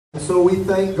So we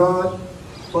thank God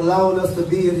for allowing us to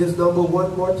be in his number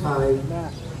one more time.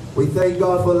 We thank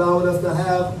God for allowing us to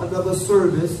have another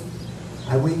service.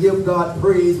 And we give God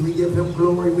praise, we give him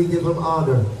glory, we give him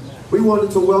honor. We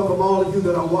wanted to welcome all of you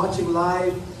that are watching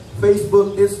live,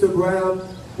 Facebook, Instagram.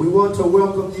 We want to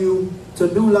welcome you to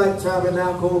New Life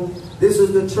Tabernacle. This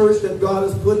is the church that God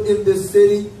has put in this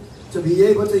city to be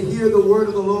able to hear the word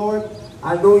of the Lord.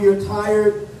 I know you're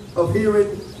tired of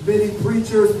hearing many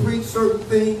preachers preach certain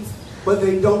things, but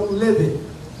they don't live it.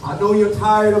 I know you're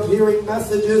tired of hearing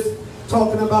messages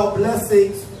talking about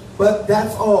blessings, but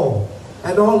that's all.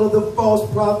 And all of the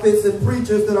false prophets and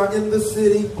preachers that are in the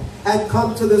city and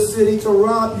come to the city to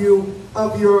rob you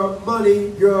of your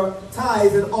money, your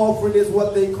tithes and offering is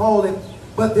what they call it.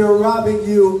 But they're robbing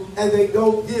you and they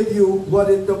don't give you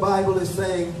what the Bible is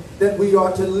saying that we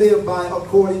are to live by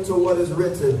according to what is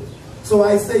written. So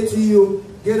I say to you,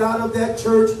 get out of that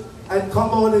church and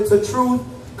come on into truth.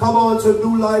 Come on to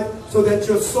New Life so that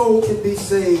your soul can be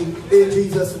saved in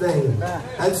Jesus' name.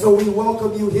 And so we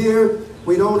welcome you here.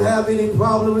 We don't have any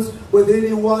problems with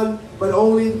anyone, but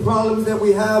only problems that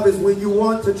we have is when you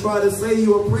want to try to say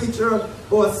you're a preacher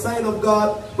or a saint of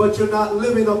God, but you're not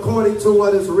living according to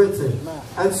what is written.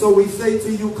 And so we say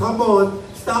to you, come on,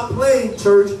 stop playing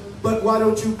church, but why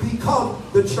don't you become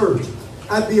the church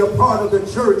and be a part of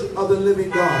the church of the living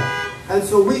God? And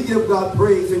so we give God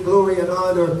praise and glory and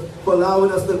honor for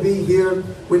allowing us to be here.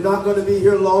 We're not going to be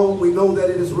here long. We know that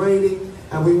it is raining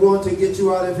and we want to get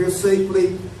you out of here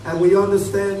safely. And we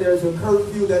understand there's a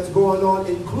curfew that's going on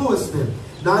in Clewiston,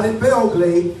 not in Belle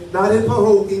Glade, not in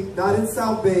Pahokee, not in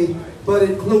South Bay, but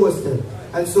in Clewiston.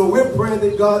 And so we're praying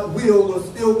that God's will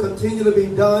still continue to be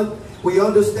done. We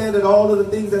understand that all of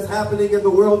the things that's happening in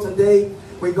the world today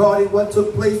regarding what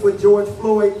took place with George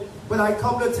Floyd. But I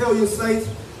come to tell you, saints,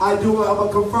 I'm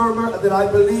a confirmer that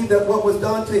I believe that what was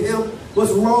done to him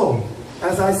was wrong.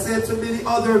 As I said to many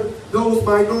those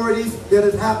minorities that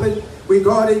has happened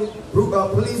regarding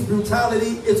police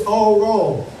brutality, it's all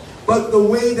wrong. But the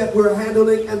way that we're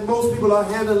handling, and most people are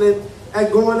handling,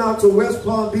 and going out to West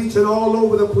Palm Beach and all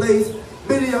over the place,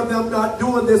 many of them not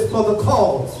doing this for the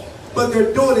cause. But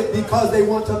they're doing it because they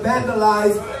want to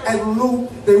vandalize and loot,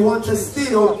 they want to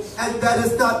steal, and that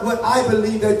is not what I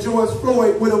believe that George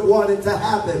Floyd would have wanted to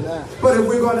happen. But if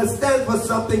we're going to stand for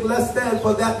something, let's stand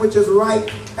for that which is right,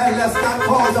 and let's not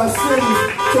cause our cities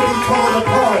to be torn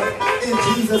apart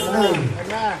in Jesus' name.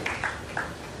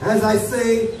 As I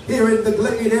say, here in the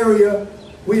Glade area,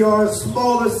 we are a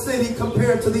smaller city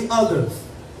compared to the others.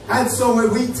 And so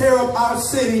when we tear up our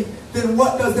city, then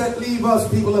what does that leave us,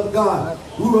 people of God?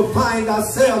 We will find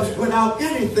ourselves without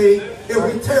anything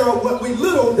if we tear up what we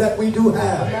little that we do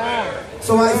have.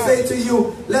 So I say to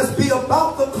you, let's be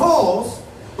about the cause,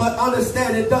 but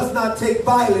understand it does not take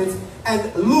violence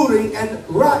and looting and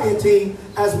rioting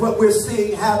as what we're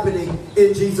seeing happening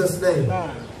in Jesus' name.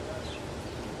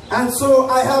 And so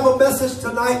I have a message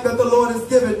tonight that the Lord has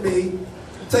given me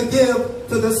to give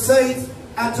to the saints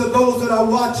and to those that are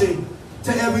watching,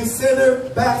 to every sinner,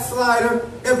 backslider,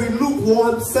 every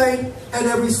lukewarm saint, and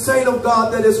every saint of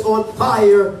God that is on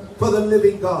fire for the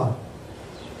living God.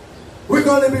 We're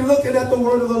going to be looking at the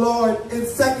word of the Lord in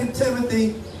 2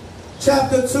 Timothy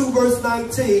chapter 2, verse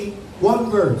 19, one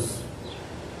verse.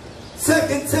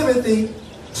 2 Timothy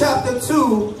chapter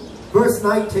 2, verse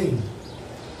 19.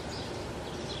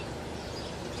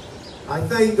 I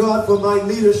thank God for my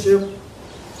leadership.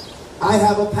 I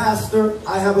have a pastor,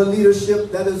 I have a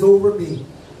leadership that is over me.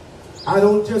 I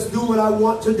don't just do what I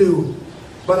want to do,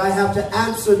 but I have to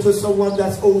answer to someone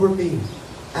that's over me.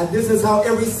 And this is how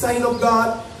every saint of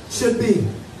God should be.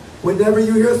 Whenever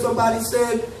you hear somebody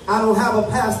say, I don't have a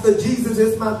pastor, Jesus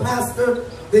is my pastor,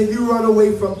 then you run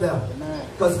away from them.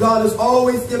 Because God has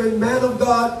always given men of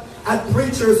God and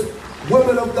preachers,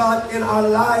 women of God in our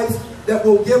lives that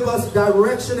will give us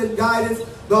direction and guidance.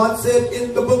 God said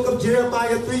in the book of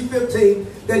Jeremiah 3:15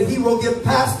 that he will give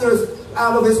pastors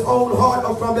out of his own heart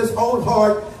or from his own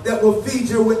heart that will feed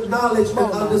you with knowledge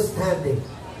and understanding.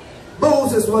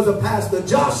 Moses was a pastor.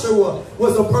 Joshua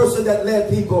was a person that led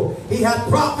people. He had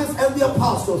prophets and the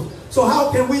apostles. So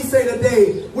how can we say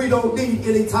today we don't need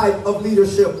any type of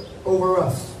leadership over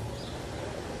us?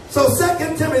 So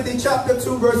 2 Timothy chapter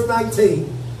 2 verse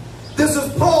 19. This is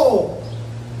Paul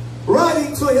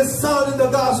writing to his son in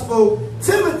the gospel,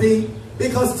 Timothy,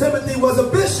 because Timothy was a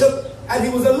bishop and he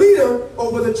was a leader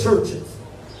over the churches.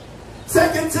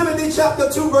 2 Timothy chapter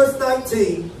 2 verse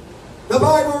 19, the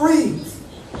Bible reads,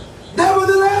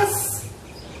 nevertheless,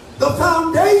 the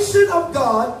foundation of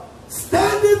God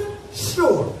standeth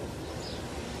sure,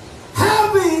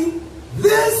 having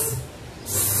this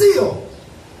seal.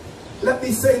 Let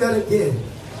me say that again.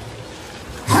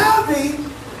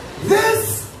 having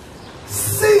this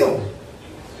seal.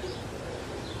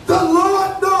 The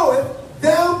Lord knoweth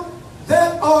them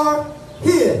that are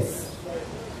his.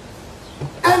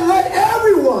 And let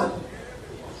everyone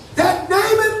that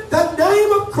nameth the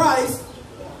name of Christ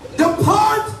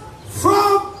depart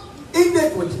from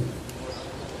iniquity.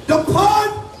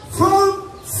 Depart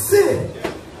from sin.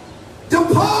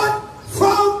 Depart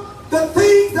from the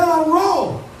things that are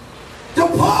wrong.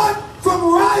 Depart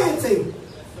from rioting.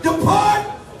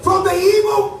 Depart from the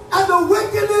evil and the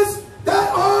wickedness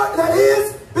that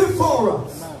is before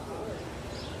us.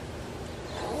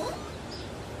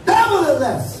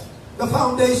 Nevertheless, the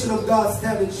foundation of God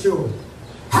standeth sure,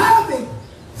 having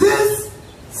this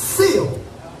seal.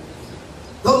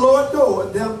 The Lord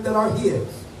knoweth them that are his.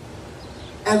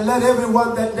 And let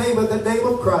everyone that nameth the name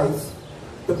of Christ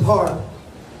depart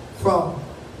from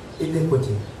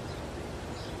iniquity.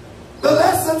 The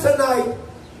lesson tonight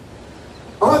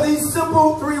are these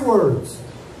simple 3 words.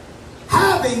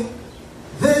 Having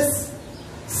this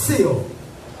seal.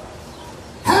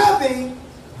 Having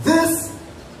this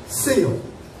seal.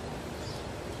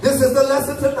 This is the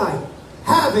lesson tonight.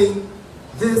 Having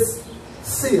this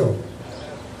seal.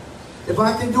 If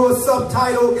I can do a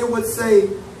subtitle, it would say,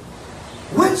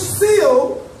 which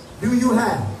seal do you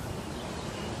have?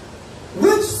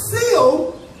 Which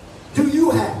seal do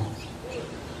you have?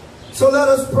 So let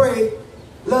us pray.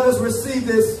 Let us receive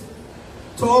this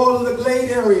to all of the Glade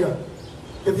area.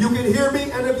 If you can hear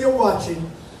me and if you're watching,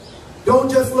 don't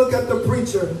just look at the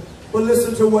preacher, but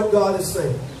listen to what God is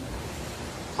saying.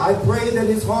 I pray that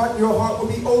your heart will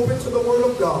be open to the word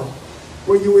of God,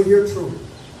 where you will hear truth.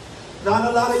 Not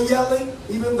a lot of yelling,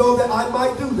 even though that I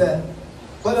might do that,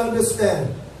 but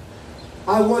understand,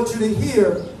 I want you to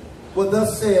hear what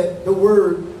thus said the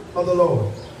word of the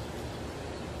Lord.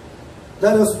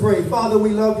 Let us pray. Father, we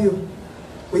love you.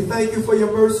 We thank you for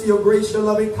your mercy, your grace, your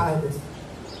loving kindness.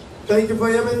 Thank you for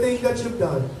everything that you've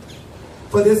done.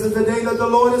 For this is the day that the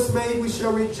Lord has made. We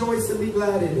shall rejoice and be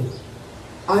glad in it.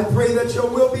 I pray that your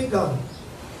will be done.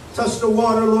 Touch the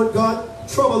water, Lord God.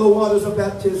 Trouble the waters of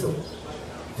baptism.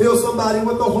 Fill somebody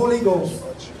with the Holy Ghost.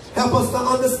 Help us to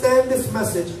understand this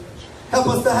message. Help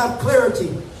us to have clarity,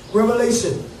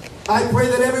 revelation. I pray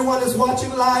that everyone is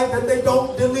watching live, that they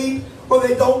don't delete or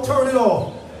they don't turn it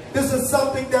off. This is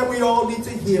something that we all need to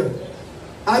hear.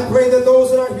 I pray that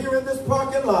those that are here in this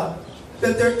parking lot,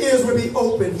 that their ears will be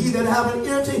open. He that have an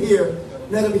ear to hear,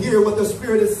 let him hear what the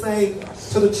Spirit is saying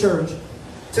to the church.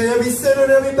 To every sinner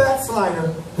and every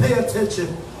backslider, pay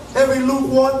attention. Every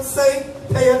lukewarm saint,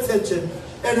 pay attention.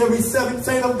 And every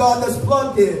saint of God that's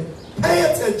plugged in, pay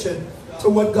attention to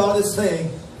what God is saying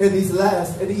in these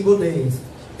last and evil days.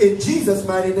 In Jesus'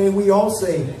 mighty name we all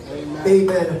say, amen.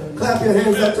 Amen. Clap your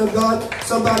hands up to God.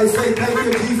 Somebody say, thank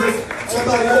you, Jesus.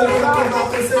 Somebody open up your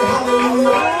mouth and say,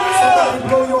 hallelujah. Somebody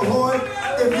blow your horn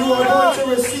if you are going to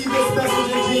receive this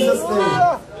message in Jesus'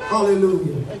 name.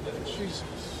 Hallelujah.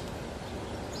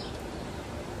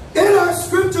 In our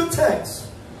scripture text,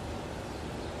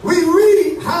 we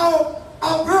read how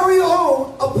our very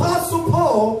own Apostle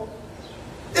Paul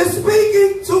is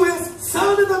speaking to his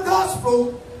son in the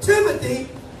gospel, Timothy,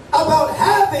 about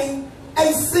having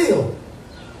a seal.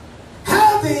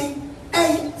 Having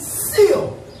a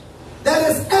seal. That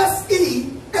is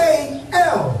S-E-A-L.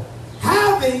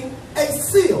 Having a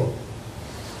seal.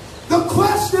 The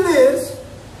question is,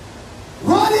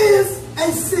 what is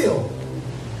a seal?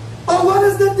 Or what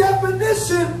is the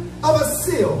definition of a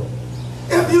seal?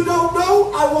 If you don't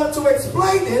know, I want to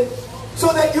explain it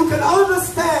so that you can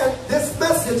understand this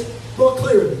message more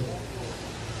clearly.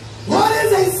 What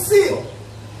is a seal?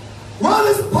 What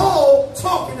is Paul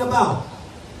talking about?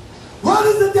 What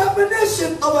is the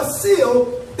definition of a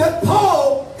seal that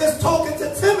Paul is talking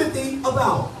to Timothy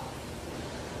about?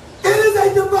 It is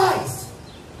a device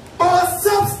or a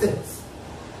substance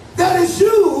that is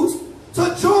used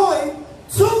to join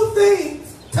two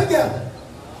things together.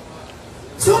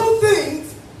 Two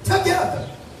things together.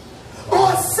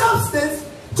 Or a substance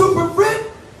to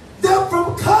prevent them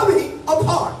from coming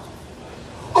apart.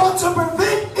 Or to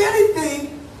prevent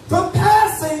anything from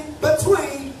passing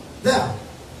between them.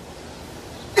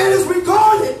 It is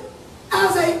regarded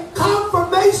as a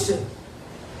confirmation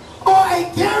or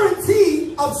a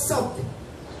guarantee of something.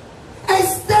 A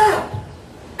stamp,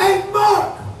 a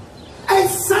mark, a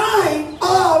sign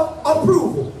of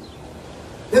approval.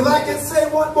 If I can say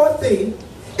one more thing,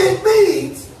 it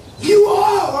means you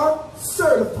are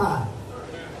certified.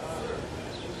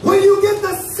 When you get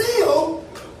the seal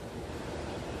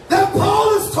that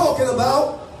Paul is talking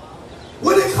about,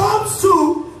 when it comes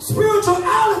to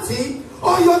spirituality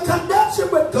or your connection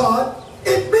with God,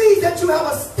 it means that you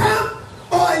have a stamp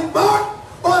or a mark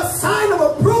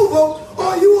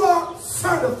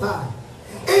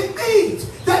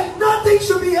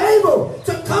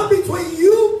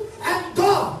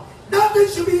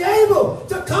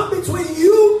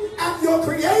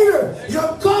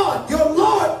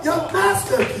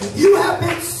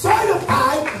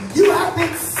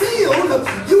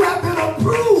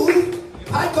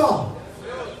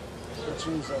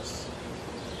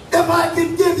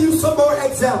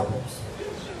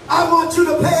I want you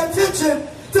to pay attention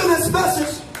to this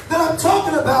message that I'm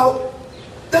talking about,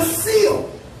 the seal.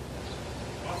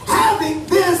 Having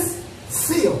this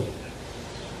seal.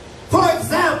 For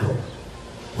example,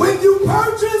 when you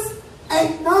purchase a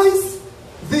nice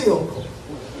vehicle,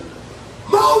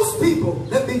 most people,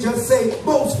 let me just say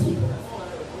most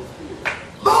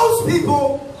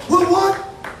people will want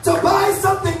to buy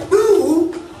something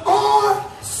new or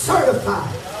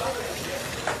certified.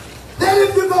 Then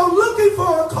if you go looking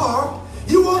for a car,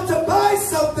 you want to buy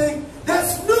something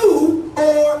that's new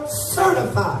or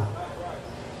certified.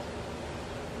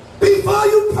 Before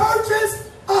you purchase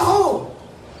a home,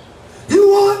 you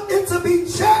want it to be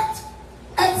checked,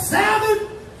 examined,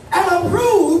 and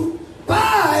approved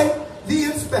by the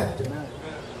inspector.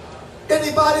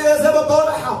 Anybody that's ever bought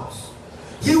a house,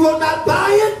 you will not buy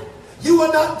it, you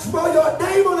will not draw your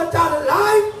name on the dotted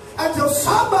line until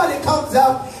somebody comes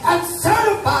out and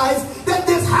certifies that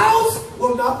this house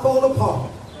will not fall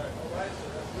apart.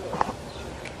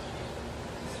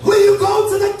 When you go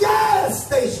to the gas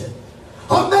station,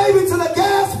 or maybe to the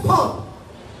gas pump,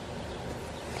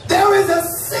 there is a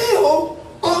seal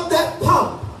on that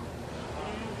pump.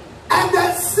 And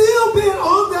that seal being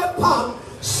on that pump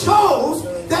shows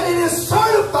that it is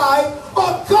certified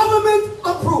or government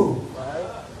approved.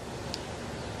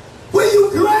 When you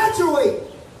graduate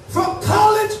from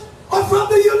college or from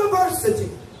the university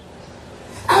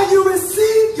and you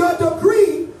receive your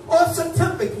degree or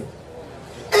certificate,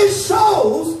 it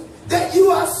shows that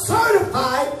you are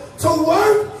certified to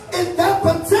work in that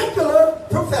particular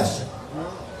profession.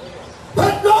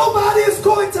 But nobody is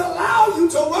going to allow you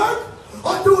to work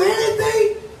or do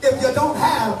anything if you don't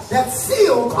have that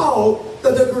seal called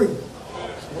the degree.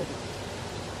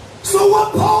 So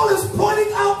what Paul is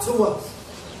pointing out to us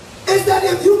is that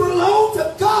if you belong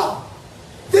to God,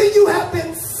 then you have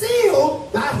been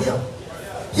sealed by Him.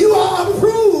 You are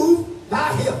approved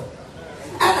by Him.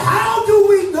 And how do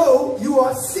we know you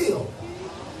are sealed?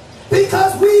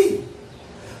 Because we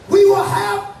will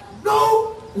have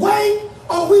no way,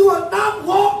 or we will not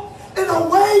walk in a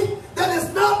way that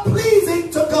is not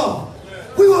pleasing to God.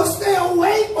 We will stay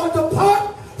away or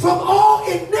depart from all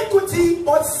iniquity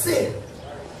or sin.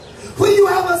 When you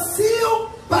have a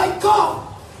seal by God,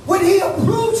 when He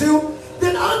approves you,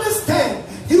 then understand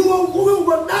you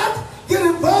will not get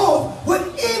involved with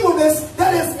evilness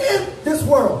that is in this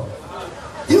world.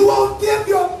 You won't give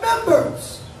your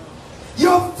members,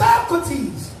 your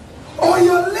faculties, or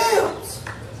your limbs.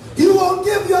 You won't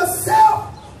give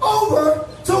yourself over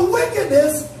to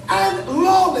wickedness and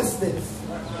lawlessness.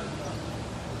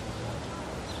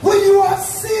 When you are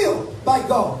sealed by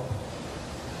God,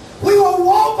 we will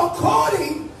walk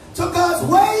according to God's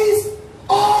ways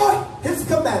or His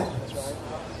commandments.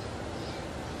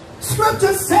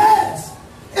 Scripture says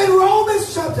in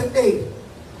Romans chapter 8,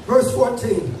 verse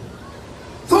 14,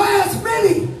 for as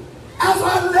many as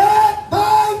are led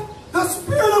by the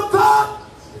Spirit of God,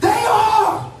 they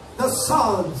are the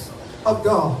sons of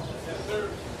God.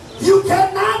 You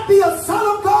cannot be a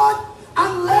son of God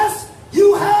unless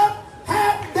you have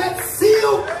had that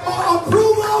seal or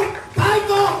approval by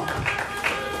God.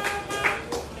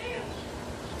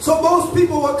 So most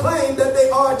people will claim that they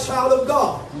are a child of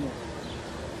God.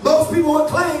 Most people will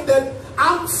claim that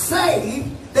I'm saved.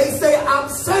 They say I'm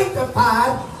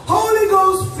sanctified, Holy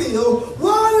Ghost filled,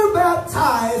 water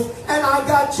baptized, and I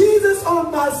got Jesus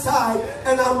on my side,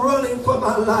 and I'm running for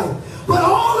my life. But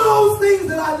all of those things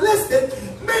that I listed,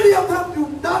 many of them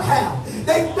do not have.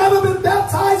 They've never been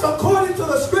baptized according to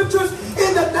the scriptures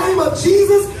in the name of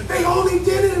Jesus. They only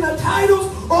did it in the titles,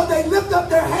 or they lift up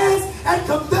their hands and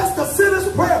confess the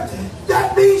sinner's prayer.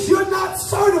 That means you're not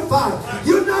certified.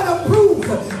 You're not approved.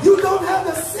 You don't have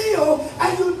the seal,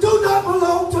 and you do not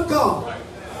belong to God.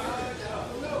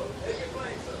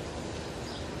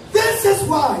 This is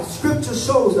why Scripture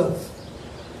shows us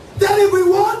that if we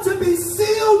want to be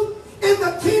sealed in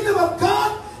the kingdom of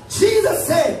God, Jesus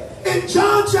said in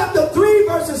John chapter 3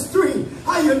 verses 3,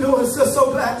 how you doing, sis?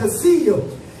 So glad to see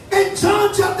you. In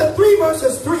John chapter 3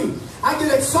 verses 3, I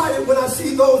get excited when I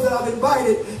see those that I've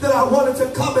invited that I wanted to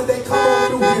come, and they come on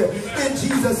through here in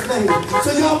Jesus' name.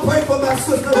 So y'all pray for my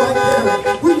sister right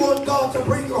there. We want God to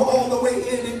bring her all the way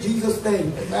in Jesus'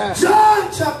 name. Amen.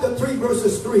 John chapter 3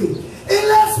 verses 3. It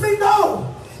lets me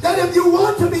know that if you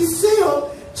want to be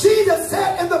sealed, Jesus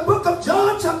said in the book of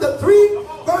John chapter 3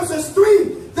 verses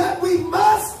 3 that we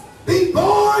must be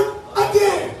born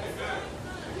again.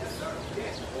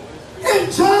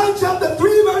 In John chapter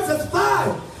 3 verses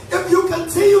 5, if you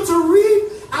continue to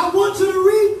read, I want you to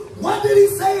read, what did he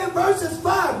say in verses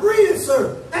 5? Read it,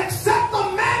 sir. Except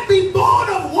a man be born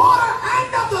of water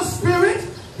and of the Spirit,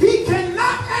 he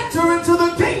cannot enter into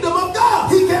the kingdom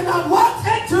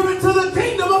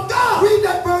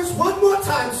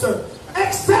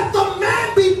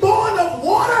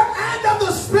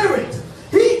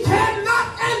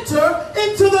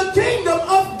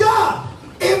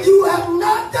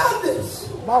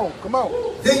Come on.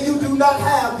 then you do not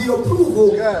have the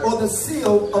approval or the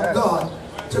seal of God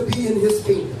to be in his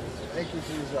kingdom. Thank you,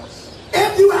 Jesus.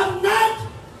 If you have not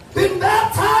been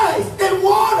baptized in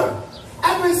water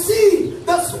and received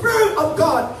the Spirit of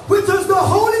God, which is the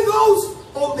Holy Ghost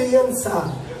on the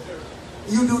inside,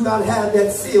 you do not have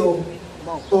that seal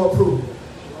or approval.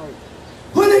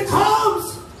 When it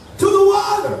comes to the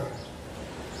water,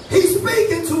 he's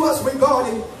speaking to us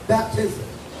regarding baptism.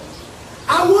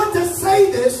 I want to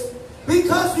say this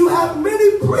because you have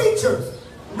many preachers.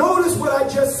 Notice what I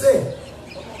just said.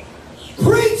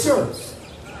 Preachers,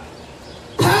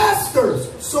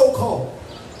 pastors, so-called,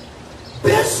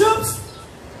 bishops,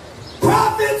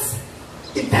 prophets,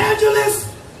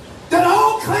 evangelists, that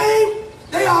all claim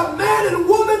they are man and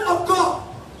woman of God.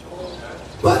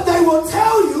 But they will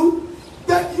tell you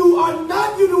that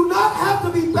you do not have to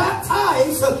be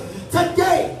baptized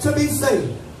today to be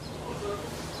saved.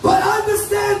 But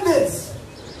understand this.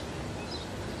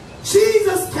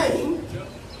 Jesus came,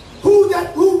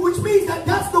 which means that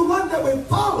that's the one that we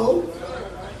follow.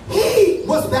 He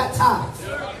was baptized.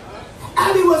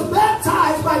 And he was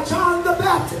baptized by John the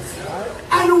Baptist.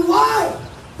 And why?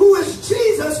 Who is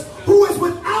Jesus, who is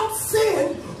without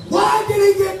sin, why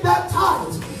did he get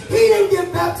baptized? He didn't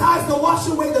get baptized to wash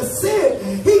away the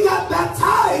sin. He got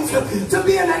baptized to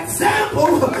be an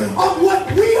example of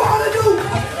what we ought to do.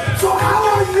 So how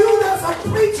are you as a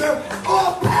preacher or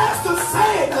a pastor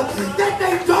saying that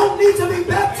they don't need to be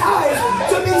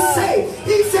baptized to be saved?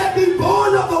 He said be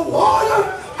born of the water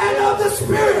and of the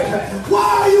Spirit. Why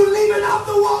are you leaving out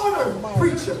the water,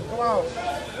 preacher?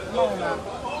 Come on now.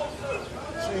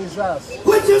 Jesus.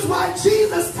 Which is why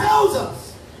Jesus tells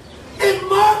us in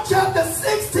Mark chapter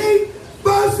 16,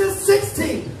 verses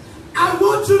 16. I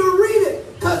want you to read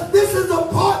it because this is a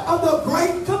part of the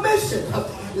Great Commission.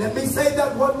 Let me say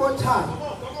that one more time.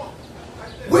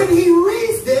 When he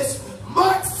reads this,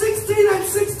 Mark 16 and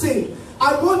 16,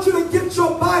 I want you to get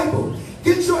your Bible,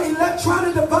 get your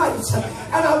electronic device, and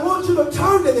I want you to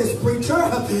turn to this, preacher.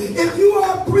 If you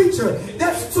are a preacher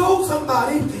that's told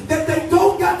somebody that they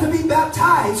don't got to be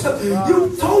baptized,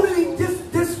 you totally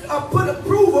put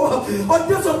approval or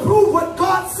disapprove what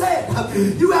God said.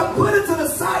 You have put it to the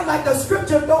side like the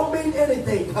scripture don't mean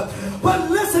anything.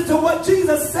 But listen to what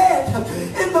Jesus said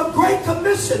in the Great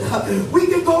Commission. We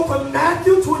can go from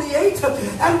Matthew 28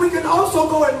 and we can also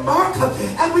go in Mark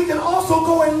and we can also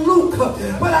go in Luke.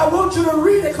 But I want you to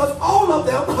read it because all of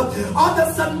them are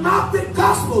the synoptic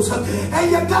gospels,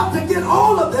 and you got to get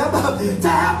all of them to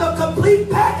have the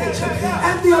complete package.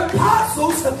 And the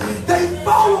apostles, they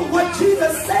follow what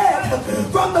Jesus said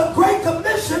from the Great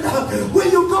Commission.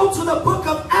 When you go to the book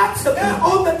of Acts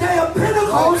on the day of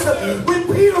Pentecost, when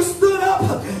Peter stood up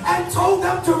and told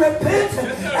them to repent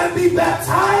and be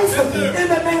baptized in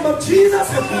the name of Jesus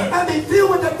and be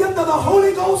filled with the gift of the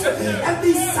Holy Ghost, and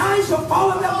these signs shall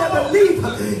follow them that believe.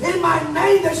 In my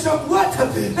name they shall what?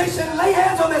 They shall lay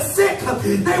hands on the sick.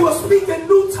 They will speak in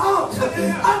new tongues.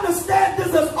 Understand,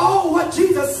 this is all what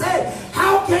Jesus said.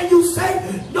 How can you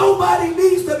say nobody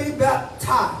needs to be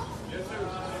baptized?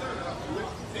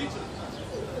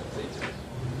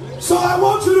 So I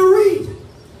want you to read,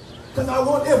 because I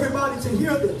want everybody to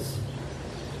hear this.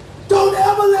 Don't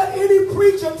ever let any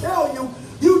preacher tell you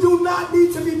you do not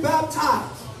need to be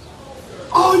baptized.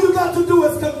 All you got to do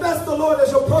is confess the Lord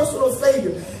as your personal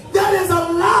Savior. That is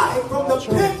a lie from the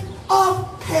pit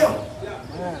of hell.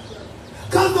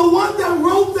 Because the one that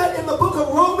wrote that in the book of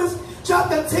Romans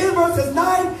chapter 10 verses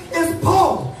 9 is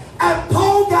Paul. And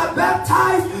Paul got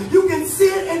baptized. You can see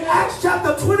it in Acts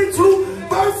chapter 22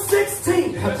 verse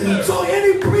 16. So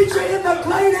any preacher in the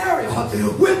Glade area,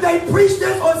 when they preach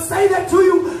this or say that to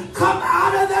you, come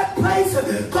out of that place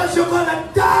because you're going to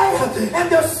die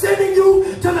and they're sending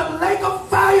you to the lake of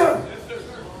fire.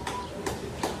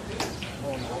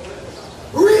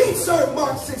 Read, sir,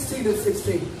 Mark 16 and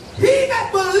 16. He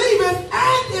that believeth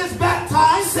and is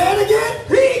baptized, say it again.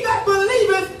 He that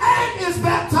believeth and is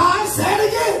baptized, say it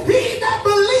again. He that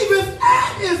believeth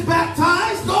and is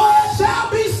baptized, Lord, shall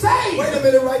be saved. Wait a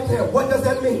minute right there. What does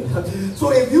that mean?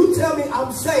 So if you tell me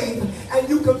I'm saved and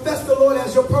you confess the Lord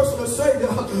as your personal Savior,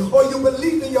 or you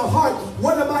believe in your heart,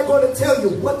 what am I going to tell you?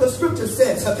 What the scripture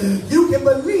says. You can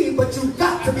believe, but you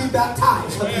got to be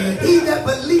baptized. He that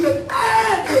believeth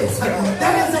and is.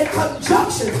 That is a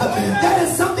conjunction. That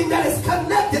is something that is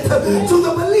connected to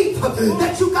the belief.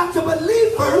 That you got to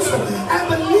believe first and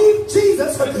believe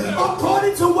Jesus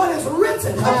according to what is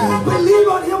written. Believe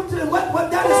on him to what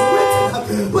that is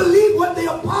written. Believe what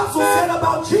the apostle said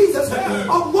about Jesus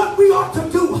on what we ought to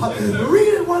do.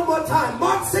 Read it one more time.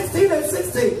 Mark 16 and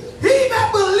 16. He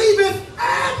that believeth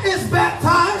and is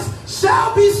baptized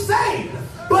shall be saved.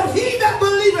 But he that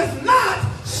believeth not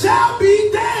shall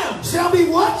be damned. Shall be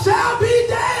what? Shall be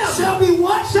damned. Shall be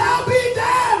what? Shall be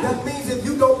damned. That means if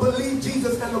you don't believe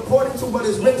Jesus and according to what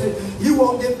is written, you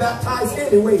won't get baptized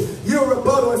anyway. You'll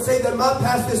rebuttal and say that my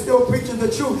pastor is still preaching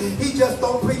the truth. He just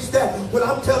don't preach that. When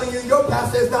I'm telling you, your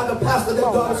pastor is not the pastor that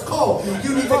God has called.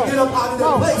 You need to get up out of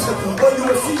that place or you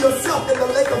will see yourself in the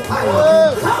lake of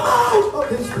fire. Come out of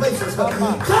these places. Come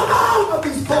out of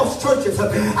these false churches.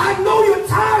 I know you're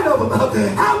tired of them.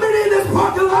 How many in this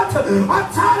parking lot are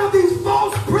tired of these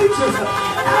false preachers?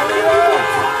 How many are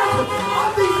tired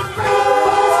of these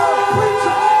false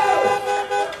preachers?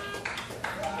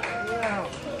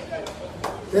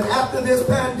 Then after this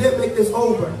pandemic is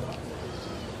over,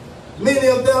 many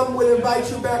of them will invite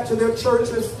you back to their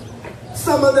churches.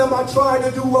 Some of them are trying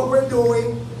to do what we're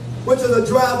doing, which is a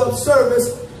drive-up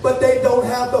service, but they don't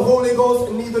have the Holy Ghost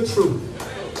and neither truth.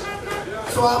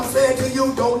 So I'm saying to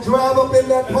you, don't drive up in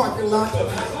that parking lot.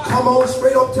 Come on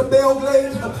straight up to Belle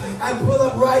Glade and pull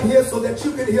up right here so that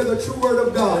you can hear the true word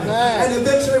of God. And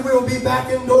eventually we'll be back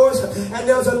indoors and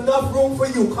there's enough room for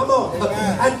you. Come on.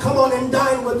 And come on and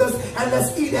dine with us and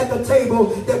let's eat at the table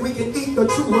that we can eat the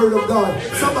true word of God.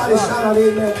 Somebody shout out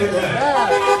amen to that.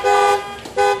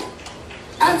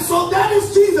 And so that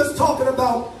is Jesus talking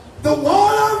about the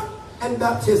water and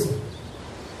baptism.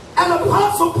 And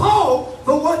Apostle Paul,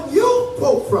 the one you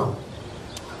quote from,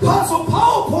 Apostle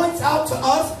Paul points out to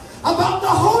us about the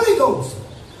Holy Ghost.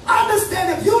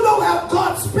 Understand, if you don't have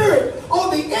God's Spirit on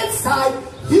the inside,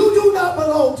 you do not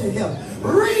belong to him.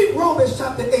 Read Romans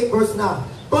chapter 8 verse 9.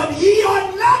 But ye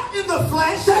are not in the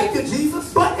flesh, thank you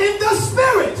Jesus, but in the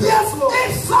Spirit. Yes, Lord.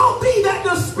 If so be that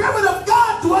the Spirit of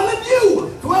God dwell in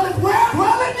you. Dwelleth where?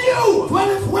 Dwell in you.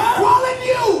 Dwelleth where? Dwell in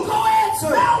you. Go ahead,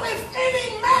 sir. Now if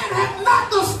any man have not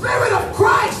the Spirit of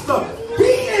Christ,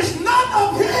 he is none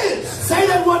of his. Say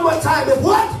that one more time. If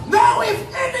what? Now if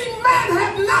any man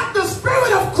have not the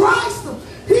Spirit of Christ,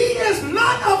 he is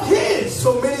none of his.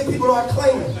 So many people are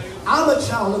claiming, I'm a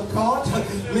child of God.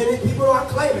 Many people are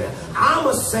claiming, I'm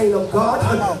a saint of God.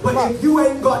 But if you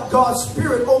ain't got God's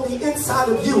Spirit on the inside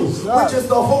of you, which is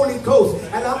the Holy Ghost,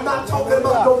 and I'm not talking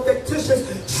about no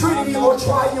fictitious Trinity or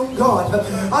triune God.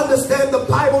 Understand, the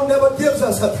Bible never gives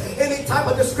us any type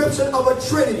of description of a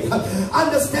Trinity.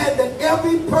 Understand that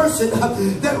every person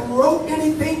that wrote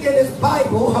anything in his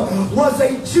Bible was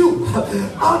a Jew.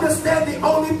 Understand, the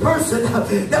only person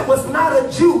that was not a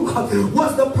Jew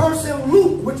was the person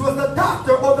Luke, which was the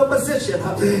doctor or the physician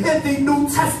in the New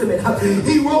Testament.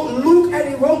 He wrote Luke and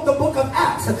he wrote the book of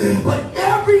Acts. But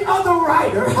every other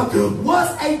writer was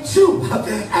a Jew.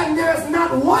 And there's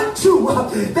not one Jew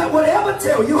that would ever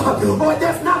tell you, or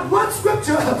there's not one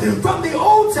scripture from the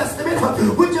Old Testament,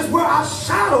 which is where our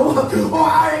shadow or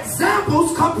our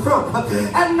examples come from.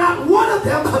 And not one of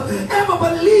them ever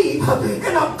believed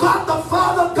in a God the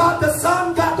Father, God the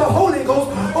Son, God the Holy Ghost,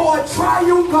 or a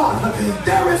triune God.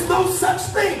 There is no such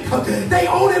thing. They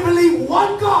only believe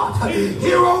one God.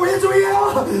 Hear, O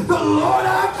Israel, the Lord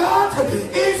our God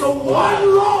is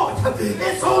one Lord.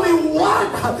 It's only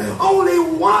one,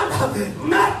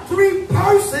 not three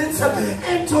persons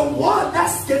into one.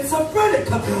 That's schizophrenic.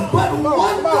 But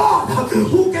one God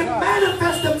who can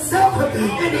manifest himself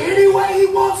in any way he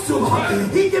wants to.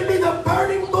 He can be the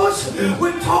burning bush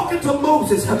when talking to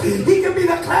Moses. He can be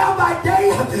the cloud by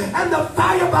day and the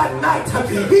fire by night.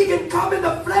 He can come in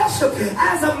the flesh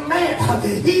as a man.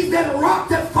 He's that rock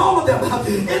that followed them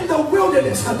in the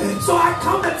wilderness. So I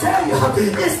come to tell you,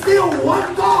 it's still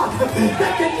one God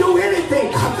that can do anything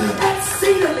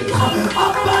exceedingly,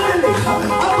 abundantly,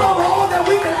 above all that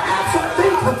we can ask or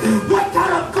think. What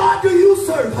kind of God do you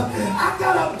serve? I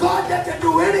got a God that can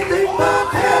do anything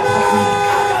but fail.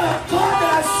 I got a God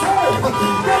that I serve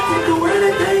that can do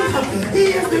anything. He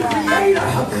is the creator.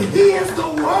 He is the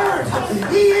Word.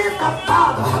 He is the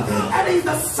Father. And he's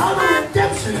the Son of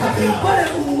redemption. But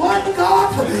it's one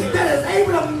God that is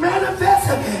able to manifest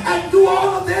and do all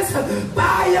of this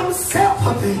by himself.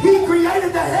 He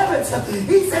created the heavens.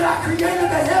 He said, I created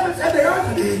the heavens and the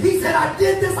earth. He said, I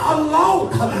did this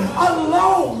alone.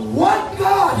 Alone. One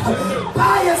God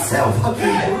by himself.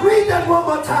 Read that one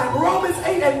more time. Romans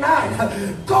 8 and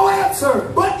 9. Go ahead,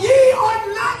 sir. But ye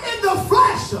are not in the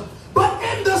flesh, but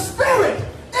in the Spirit.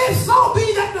 If so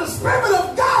be that the Spirit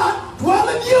of God dwell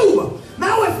in you.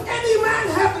 Now if any man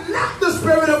have not the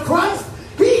Spirit of Christ,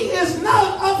 he is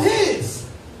none of his.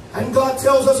 And God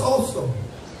tells us also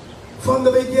from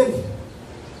the beginning,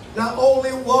 not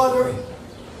only water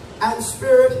and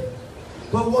Spirit,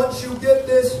 but once you get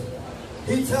this,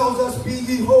 he tells us, be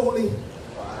ye holy,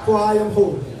 for I am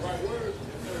holy.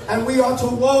 And we are to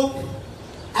walk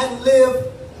and live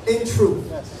in truth.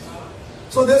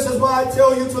 So this is why I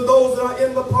tell you, to those that are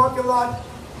in the parking lot,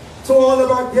 to all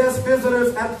of our guests,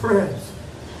 visitors, and friends,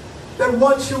 that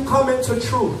once you come into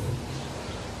truth,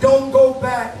 don't go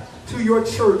back to your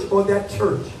church or that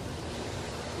church.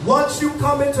 Once you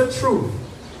come into truth,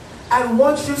 and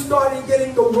once you start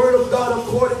getting the word of God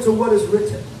according to what is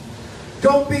written,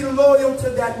 don't be loyal to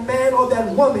that man or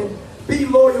that woman. Be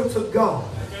loyal to God.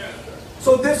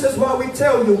 So this is why we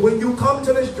tell you, when you come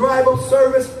to this drive-up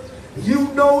service, you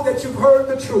know that you've heard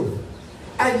the truth.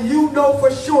 And you know for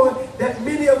sure that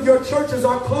many of your churches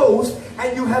are closed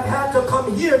and you have had to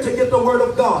come here to get the word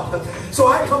of God. So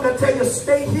I come to tell you,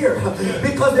 stay here,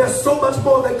 because there's so much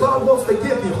more that God wants to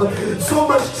give you. So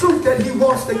much truth that he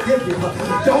wants to give you.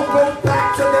 Don't go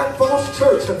back to that false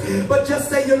church, but just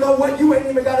say, you know what, you ain't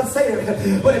even got to say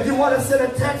it. But if you want to send a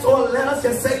text or a letter,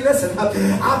 just say, listen,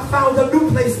 I found a new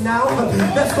place now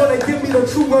that's going to give me the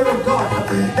true word of God.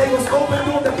 They was open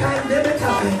during the pandemic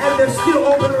and they're still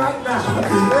open right now.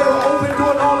 They were open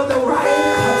during all of the rioting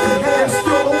and they're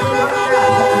still open right now.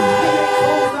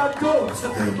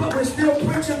 But we're still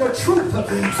preaching the truth.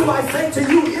 So I say to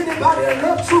you, anybody that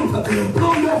loves truth,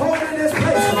 blow your horn in this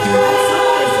place.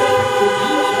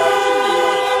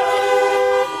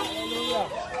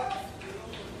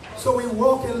 So we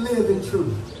walk and live in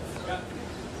truth.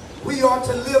 We are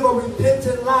to live a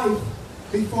repentant life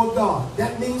before God.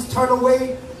 That means turn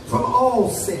away from all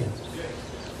sin.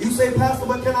 You say, Pastor,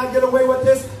 but can I get away with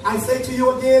this? I say to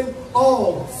you again,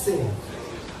 all sin.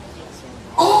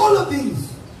 All of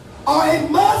these are a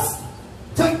must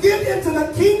to get into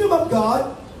the kingdom of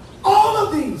God. All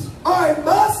of these are a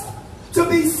must to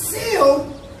be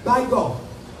sealed by God.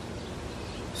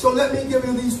 So let me give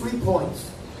you these 3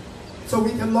 points so we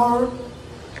can learn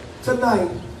tonight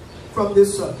from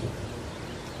this subject.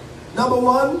 Number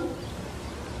 1,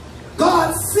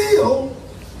 God's seal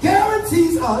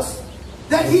guarantees us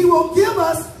that he will give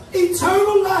us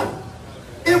eternal life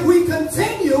if we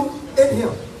continue in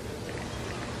him.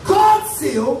 God's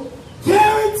seal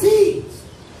guarantees,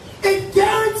 it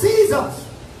guarantees us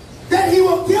that he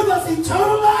will give us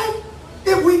eternal life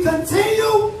if we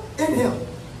continue in him.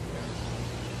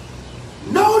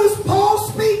 Notice Paul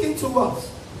speaking to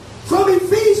us from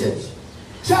Ephesians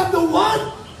chapter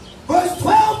 1 verse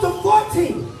 12 to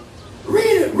 14.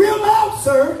 Read it real loud,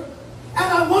 sir,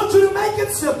 and I want you to make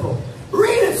it simple.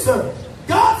 Read it, sir.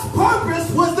 God's purpose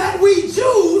was that we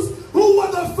Jews, who were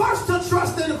the first to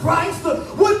trust in Christ,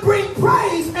 would bring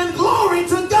praise and glory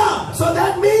to God. So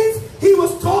that means he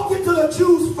was talking to the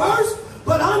Jews first,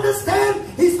 but understand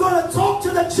he's going to talk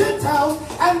to the Gentiles,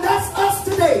 and that's us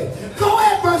today. Go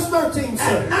ahead, verse 13, sir.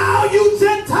 And now you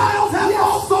Gentiles have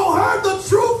also heard the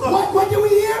truth. What do we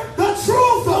hear? The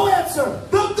truth. Go ahead, sir.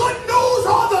 The good news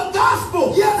or the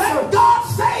gospel. Yes, that sir. God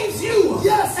saves you.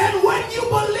 Yes. And when you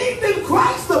believed in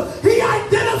Christ, he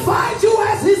identified you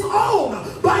as his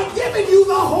own by giving you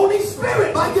the Holy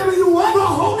Spirit. By giving you what? The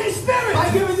Holy Spirit.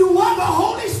 By giving you what? The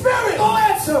Holy Spirit. Go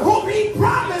ahead, sir. Whom he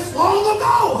promised long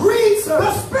ago. Read, sir.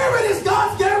 The Spirit is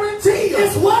God's guarantee.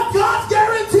 It's what? God's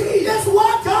guarantee. It's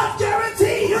what? God's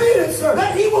guarantee. Read it, sir.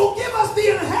 That he will give us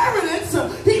the inheritance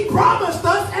he promised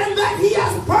us, and that he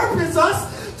has purposed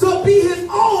us to be his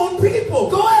own people.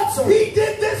 Go ahead, sir. He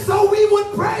did this so we would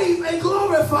praise and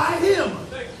glorify him.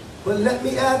 But let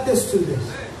me add this to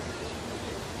this.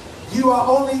 You are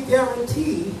only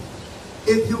guaranteed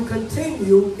if you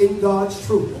continue in God's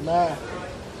truth. Amen.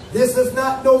 This is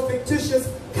not no fictitious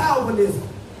Calvinism.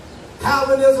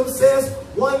 Calvinism says,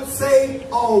 once saved,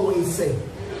 always saved.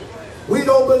 We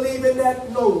don't believe in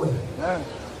that no way. Amen.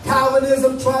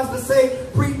 Calvinism tries to say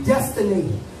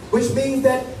predestinated, which means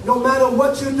that no matter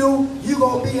what you do, you're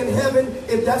going to be in heaven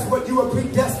if that's what you are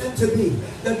predestined to be.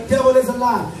 The devil is a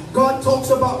lie. God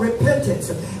talks about repentance,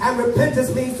 and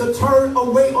repentance means to turn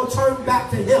away or turn back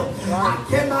to him. Right. I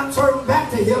cannot turn back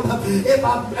to him if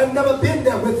I've never been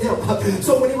there with him.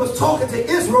 So when he was talking to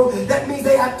Israel, that means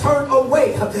they had turned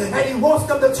away, and he wants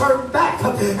them to turn back.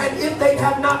 And if they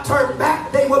have not turned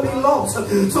back, they will be lost.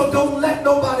 So don't let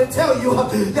nobody tell you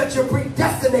that you're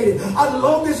predestinated. As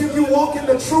long as you walk in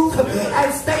the truth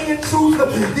and stay in truth,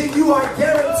 then you are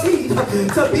guaranteed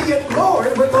to be in glory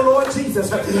with the Lord Jesus.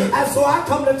 And so I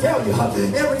come to tell you,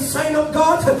 every saint of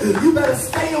God, you better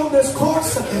stay on this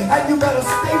course and you better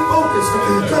stay focused,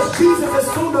 because Jesus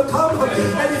is soon to come,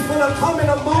 and he's going to come in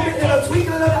a moment, in a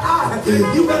twinkling of an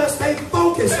eye. You better stay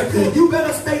focused. You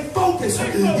better stay focused.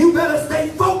 You better stay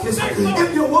focused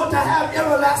if you want to have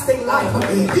everlasting everlasting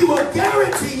life. He will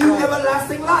guarantee you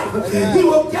everlasting life. He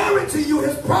will guarantee you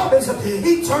his promise,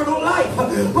 eternal life.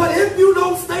 But if you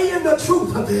don't stay in the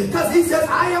truth, because he says,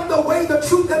 I am the way, the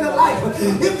truth, and the life.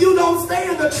 If you don't stay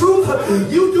in the truth,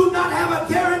 you do not have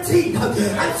a guarantee.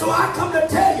 And so I come to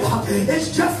tell you,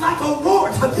 it's just like a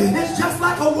warrant. It's just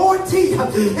like a warranty.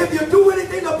 If you do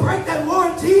anything to break that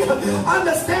warranty,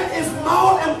 understand it's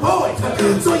null and void.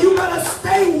 So you better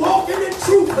stay walking in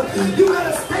truth. You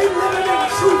better stay living in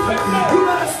truth. You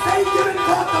better stay giving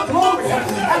God the glory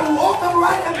and walk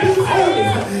upright and be holy.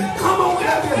 Come on,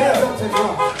 clap your hands up to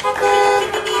God.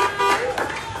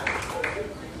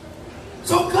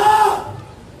 So God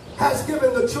has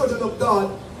given the children of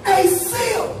God a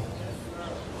seal.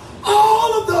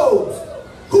 All of those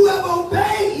who have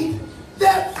obeyed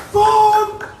that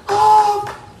form of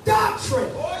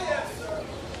doctrine.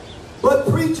 But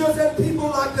preachers and people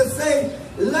like to say,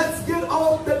 let's get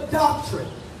off the doctrine.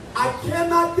 I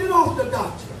cannot get off the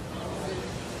doctrine.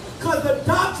 Because the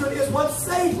doctrine is what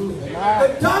saved me.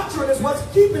 The doctrine is what's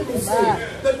keeping me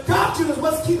saved. The doctrine is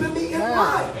what's keeping me in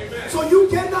line. So you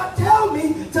cannot tell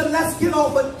me to let's get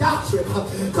off a doctrine.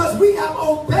 Because we have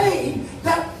obeyed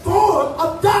that form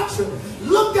of doctrine.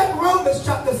 Look at Romans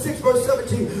chapter 6 verse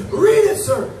 17. Read it,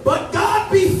 sir. But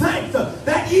God be thanked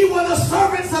that ye were the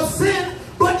servants of sin,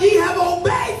 but ye have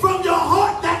obeyed from your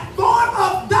heart that form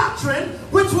of doctrine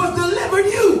which was delivered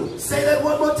you. Say that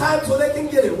one more time so they can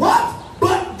get it. What?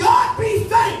 But God be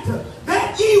thanked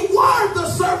that ye were the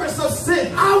servants of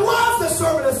sin. I was the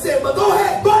servant of sin, but go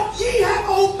ahead. But ye have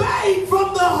obeyed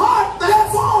from the heart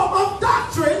that form of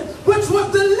doctrine which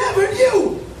was delivered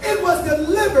you. It was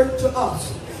delivered to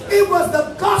us. It was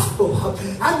the gospel.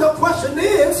 And the question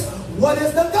is, what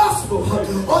is the gospel?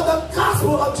 Or the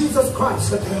gospel of Jesus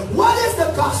Christ? What is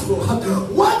the gospel?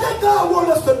 What did God want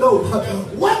us to know?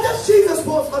 What does Jesus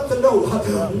want us to know?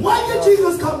 What did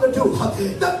Jesus come to do?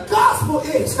 The gospel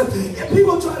is, if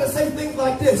people try to say things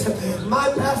like this, my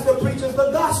pastor preaches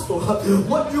the gospel.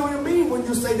 What do you mean when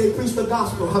you say they preach the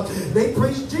gospel? They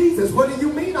preach Jesus. What do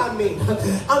you mean I mean?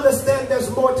 Understand there's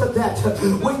more to that.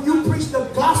 When you preach the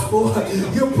gospel,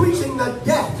 you're preaching the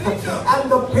death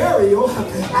and the burial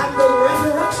and the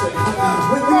resurrection.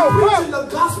 When you're preaching the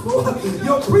gospel,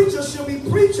 your preacher should be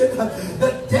preaching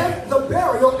the death, the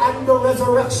burial, and the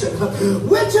resurrection.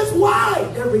 Which is why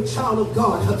every child of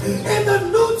God in the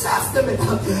New Testament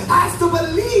has to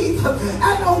believe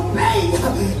and obey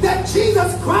that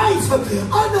Jesus Christ,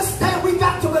 understand we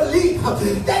got to believe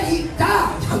that he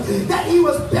died, that he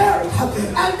was buried,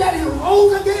 and that he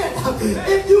rose again.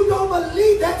 If you don't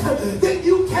believe that, then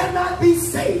you cannot be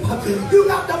saved. You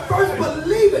got to first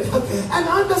believe it and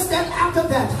understand after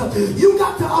that. You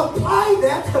got to apply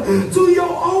that to your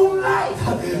own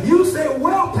life. You say,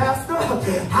 well, Pastor,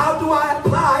 how do I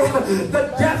apply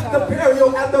the death, the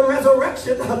burial, and the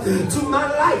resurrection to my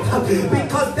life?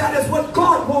 Because that is what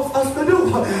God wants us to do.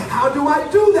 How do I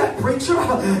do that, preacher?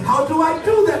 How do I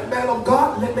do that, man of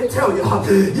God? Let me tell you.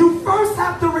 You first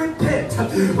have to repent.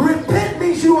 Repent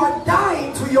means you are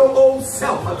dying to your old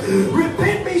self.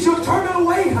 Repent means you're turning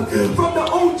away from the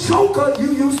old joker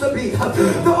you used to be,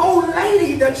 the old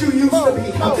lady that you used to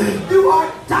be. You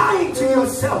are dying to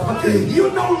yourself.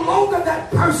 You're no longer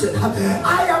that person.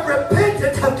 I have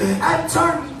repented and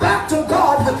turned back to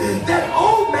God. That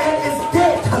old man is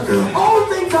dead. All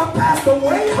things are passed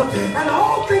away and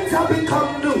all things have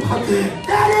become new.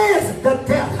 That is the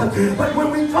death. But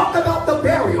when we talk about the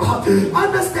burial,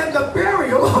 understand the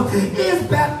burial is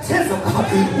baptism.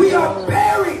 We are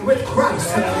buried with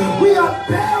Christ. We are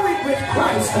buried with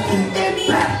Christ in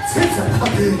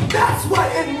baptism. That's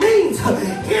what it means.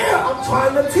 Here I'm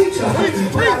trying to teach you,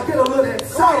 but I get a little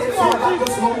excited, so I got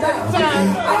to slow down.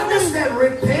 Understand,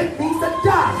 repent means to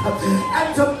die,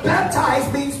 and to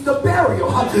baptize means the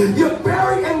burial. You're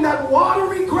buried in that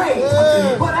watery grave,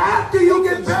 but after you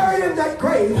get buried in that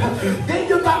grave, then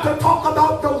you got to talk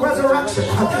about the resurrection.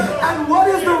 And what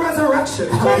is the resurrection?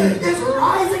 It's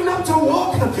rising up to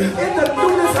walk in the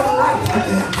newness of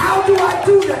life. How do I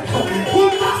do that? He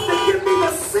has to give me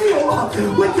the seal,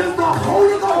 which is the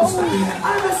Holy Ghost.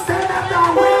 Understand, after I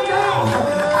went down,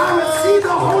 I received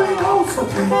the Holy Ghost.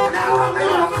 Now I'm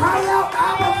able to cry out,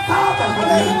 Abba, Father.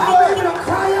 I'm able to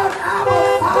cry out, Abba,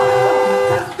 Father,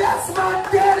 because that's my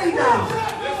daddy now.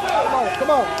 Come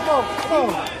on.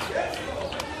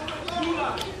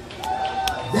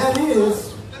 That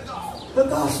is the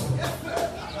gospel.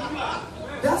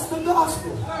 That's the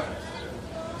gospel.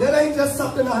 That ain't just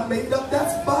something I made up.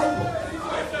 That's Bible.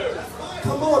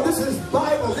 Come on, this is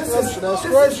Bible. This is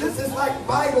like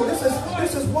Bible. This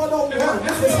is 101.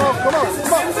 This is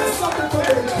something from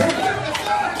the beginning.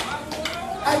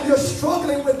 And you're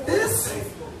struggling with this.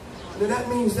 Yes. Then that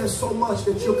means there's so much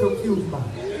that you're confused by.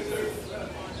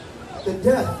 The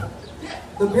death,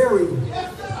 the burial,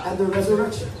 and the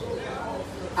resurrection.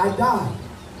 I died.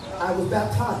 I was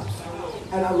baptized.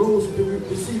 And I rose to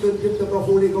receive the gift of the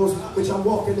Holy Ghost, which I'm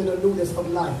walking in the newness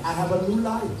of life. I have a new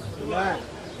life. Amen.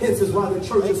 Hence is why the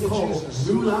church is called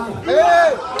New Life.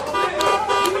 Hey!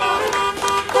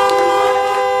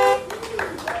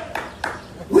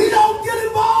 We don't get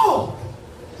involved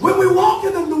when we walk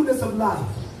in the newness of life.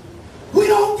 We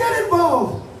don't get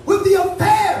involved with the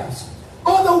affairs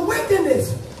or the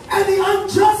wickedness and the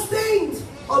unjust things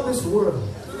of this world.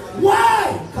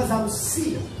 Why? Because I'm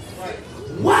sealed.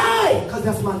 Why? Because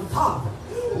that's my Father.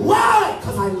 Why?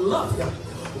 Because I love him.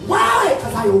 Why?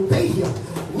 Because I obey him.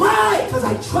 Why? Because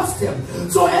I trust him.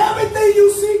 So everything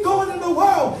you see going in the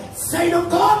world, say to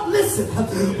God, listen,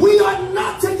 we are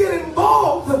not to get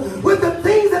involved with the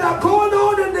things that are going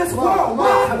on in this world.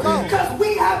 Why? Because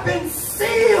we have been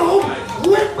sealed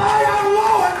with by our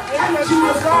Lord and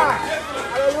Jesus Christ.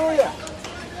 Hallelujah.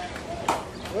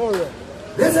 Hallelujah.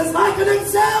 This is like an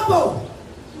example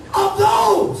of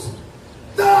those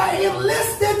that are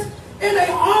enlisted in an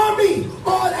army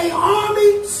or an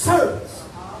army service.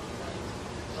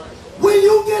 When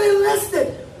you get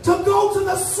enlisted to go to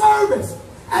the service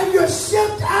and you're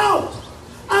shipped out,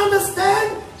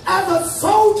 understand, as a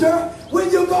soldier, when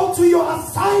you go to your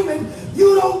assignment,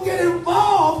 you don't get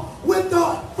involved with the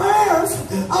affairs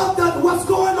of what's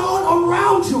going on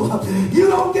around you. You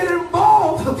don't get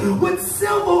involved with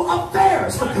civil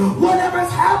affairs, whatever's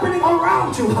happening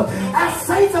around you. As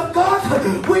saints of God,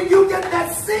 when you get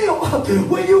that seal,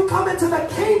 when you come into the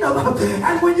kingdom,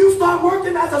 and when you start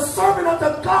working as a servant of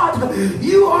the God,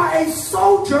 you are a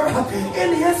soldier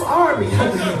in his army.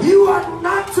 You are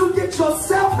not to get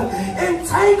yourself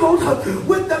entangled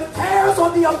with the cares or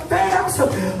the affairs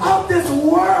of this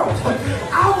world.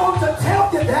 I want to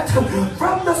tell you that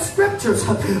from the scriptures.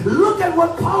 Look at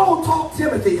what Paul taught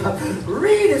Timothy.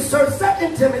 Read it, sir.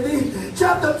 2 Timothy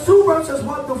chapter 2 verses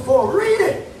 1 to 4. Read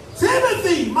it.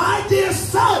 Timothy, my dear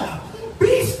son,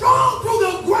 be strong through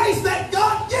the grace that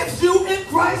God gives you in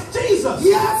Christ Jesus.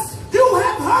 Yes. You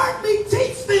have heard me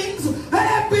teach things that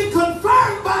have been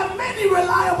confirmed by many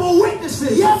reliable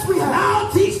witnesses. Yes, we have. Now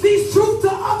teach these truths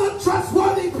to other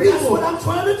trustworthy people. That's what I'm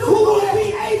trying to do. Who will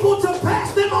be able to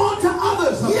pass them on to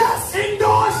others. Yes.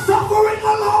 Endure suffering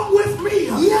along with me.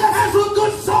 Yes. As a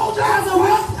good soldier. As a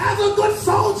what? As a good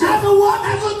soldier. As a what?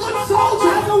 As a good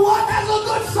soldier. As a what? As a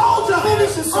good soldier.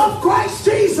 Finish it, sir. Of Christ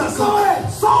Jesus. Go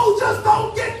ahead. Soldiers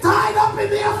don't get tied up in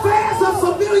the affairs of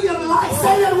civilian life.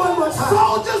 Say that one more time.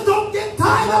 Soldiers don't get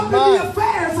tied up in the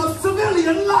affairs of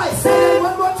civilian life. Say that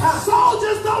one more time.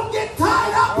 Soldiers don't get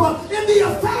tied up in the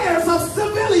affairs of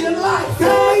civilian life.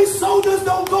 That means soldiers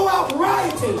don't go out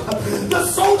rioting. The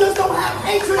soldiers don't have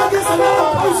hatred against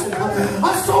another person.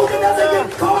 A soldier doesn't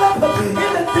get caught up in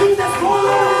the things that's going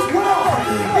on in this world.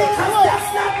 Because that's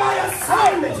not my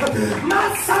assignment.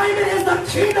 My assignment is the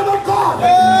kingdom of God.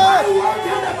 I work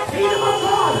in the kingdom of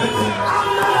God. I'm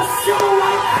not a civil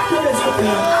rights activist.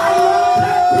 I love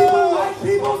black people, white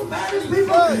people, Spanish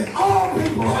people, all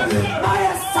people. My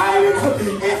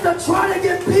assignment is to try to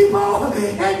get people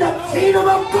in the kingdom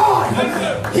of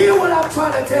God. Hear what I'm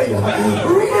trying to tell you.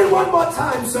 Read it one more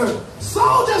time, sir.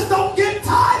 Soldiers don't get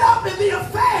tied up in the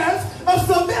affairs of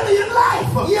civilian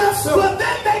life. Yes, sir. But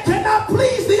then they cannot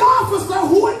please the officer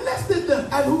who enlisted them.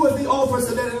 And who is the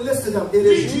officer that enlisted them? It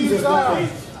is Jesus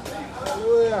Christ.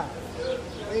 Hallelujah.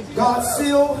 God's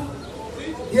seal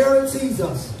guarantees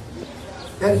us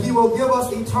that he will give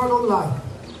us eternal life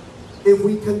if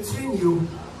we continue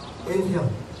in him.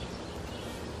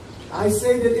 I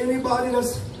say that anybody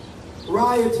that's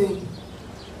rioting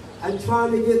and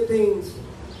trying to get things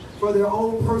for their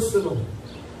own personal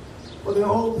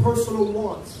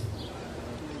wants,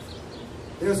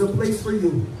 there's a place for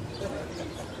you.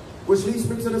 Which leads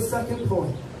me to the second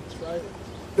point. That's right.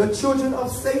 The children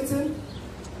of Satan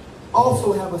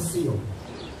also have a seal.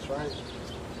 That's right.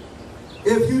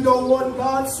 If you don't want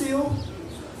God's seal,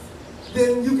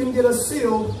 then you can get a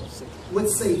seal with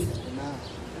Satan. Amen.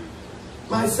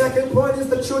 My second point is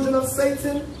the children of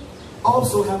Satan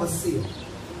also have a seal.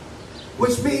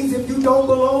 Which means if you don't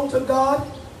belong to God,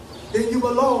 then you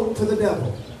belong to the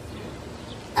devil.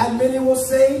 And many will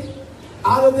say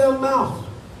out of their mouth,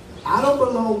 I don't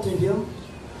belong to him.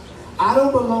 I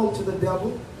don't belong to the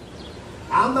devil.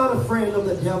 I'm not a friend of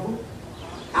the devil.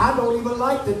 I don't even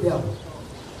like the devil.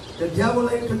 The devil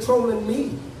ain't controlling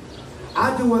me.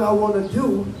 I do what I want to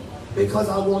do because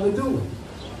I want to do it.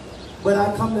 But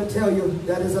I come to tell you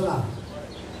that is a lie.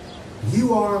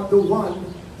 You are the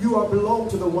one, you are belong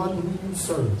to the one who you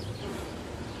serve.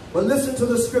 But listen to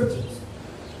the scriptures.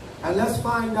 And let's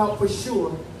find out for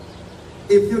sure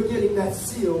if you're getting that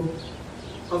seal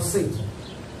of Satan.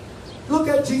 Look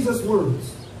at Jesus'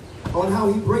 words on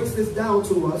how he breaks this down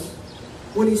to us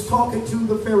when he's talking to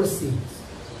the Pharisees.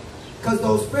 Because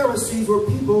those Pharisees were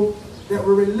people that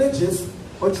were religious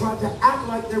or tried to act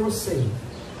like they were saved.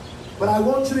 But I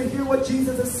want you to hear what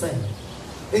Jesus is saying.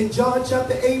 In John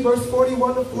chapter 8, verse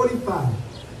 41 to 45.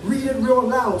 Read it real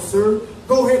loud, sir.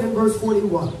 Go ahead in verse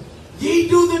 41. Ye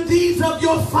do the deeds of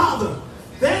your father.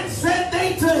 Then said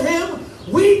they to him,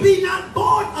 we be not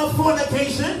born of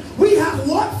fornication. We have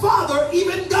one Father,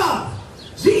 even God.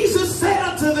 Jesus said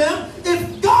unto them,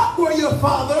 if God were your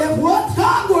Father, if what?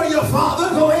 God were your Father,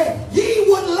 go ahead, ye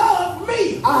would love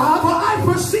me. For I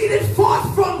proceeded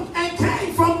forth from and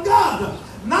came from God.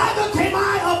 Neither came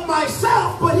I of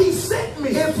myself, but he sent me.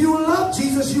 If you love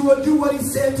Jesus, you will do what he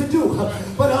said to do.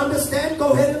 But understand, go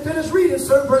ahead and finish reading,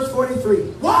 sir, verse 43.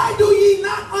 Why do ye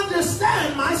not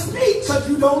understand my speech? Because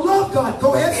you don't love God.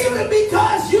 Go ahead, even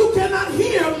because you cannot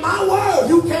hear my words.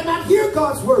 You cannot hear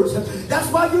God's words. That's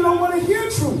why you don't want to hear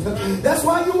truth. That's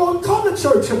why you won't come to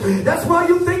church. That's why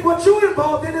you think what you're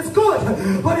involved in is good.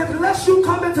 But unless you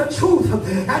come into truth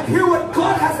and hear what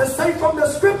God has to say from the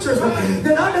scriptures,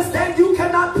 then understand you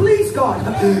cannot please God.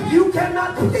 You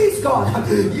cannot please God.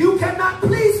 You cannot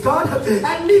please God,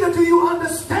 and neither do you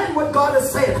understand what God is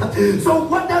saying. So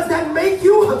what does that make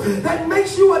you? That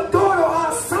makes you a daughter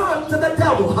or a son to the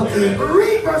devil.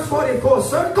 Read verse 44,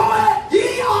 sir. Go ahead.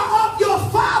 Ye are of your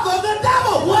father the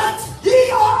devil. What?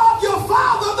 Ye are of your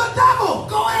father the devil.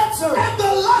 Go ahead, sir. And the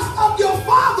lust of your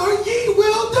father ye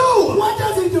will do. What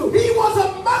does he do? He was a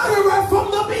murderer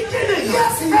from the beginning.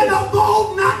 Yes, he and is.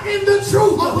 abode not in the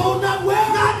truth. Abode not where?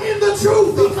 Not in the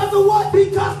truth. Because of what?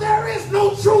 Because there is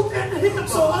no truth in him.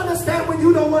 So understand, when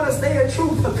you don't want to stay in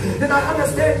truth, then I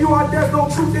understand there's no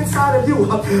truth inside of you.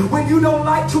 When you don't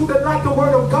like truth and like the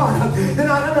word of God, then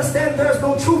I understand there's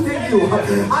no truth in you.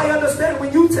 I understand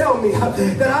when you tell me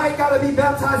that I ain't got to be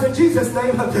baptized in Jesus'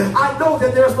 name, I know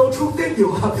that there's no truth in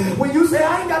you. When you say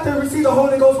I ain't got to receive the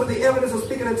Holy Ghost with the evidence of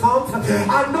speaking in tongues,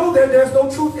 I know that there's no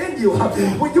truth in you.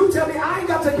 When you tell me I ain't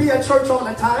got to be at church all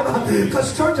the time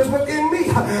because church is within me,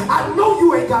 I know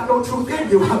you ain't got no truth in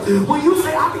you. When you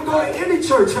say I can go to any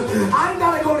church, I ain't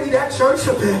got to go to that church,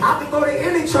 I can go to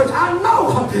any church, I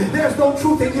know there's no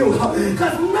truth in you,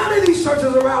 because none of these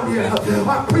churches around here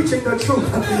are preaching the truth.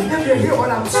 If you hear what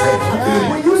I'm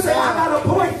saying, when you say I got a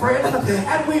boyfriend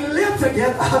and we live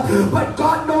together, but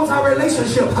God knows our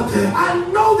relationship, I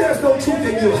know there's no truth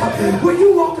in you. When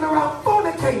you walking around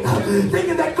fornicating,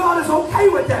 thinking that God is okay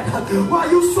with that, while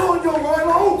you sowing your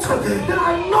royal oats, then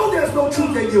I know there's no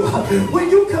truth in you. When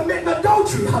you commit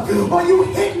adultery, or you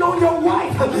hitting on your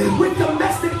wife with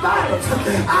domestic violence,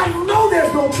 I know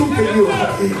there's no truth in you.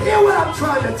 Hear what I'm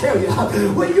trying to tell you.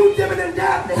 When you dipping and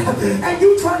dabbing and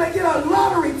you trying to get a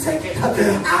lottery ticket,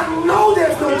 I know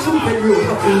there's no truth in you.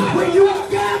 When you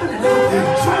gambling,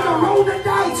 trying to roll the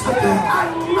dice,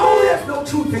 I know there's no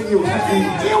truth in you.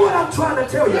 Hear what I'm trying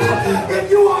to tell you. If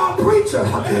you are a preacher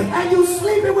and you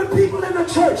sleeping with people in the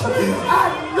church,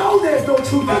 I know there's no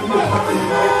truth in you.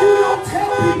 If you don't tell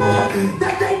people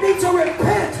that they need to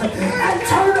repent and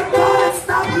turn to God and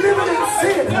stop living in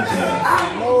sin,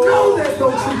 I know there's no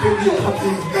truth in you.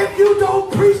 If you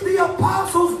don't preach the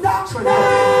apostles' doctrine,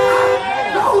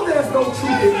 I know there's no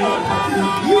truth in you.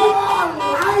 You are a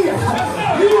liar.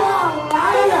 You are a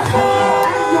liar.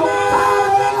 And your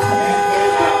father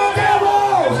is the devil.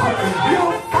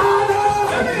 Your father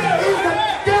is the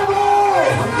devil.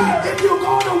 If you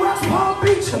go to West Palm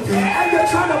Beach and you're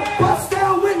trying to bust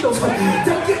down windows to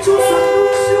get you some new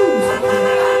shoes, I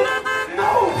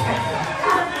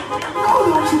know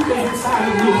the truth is inside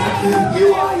of you. You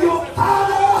are your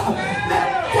father, the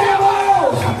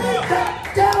devil. The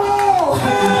devil.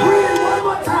 Read it one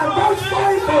more time, verse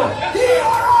 44. Ye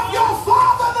are of your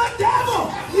father the devil.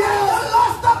 Yes. The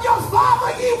lust of your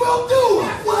father ye will do.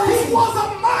 What? He was a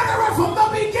murderer from the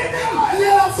beginning.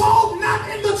 Yes. Abode not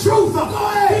in the truth.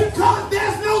 Because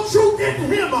there's no truth in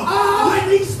him. When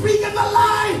he speaketh a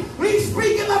lie, he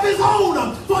speaketh of his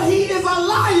own. For he is a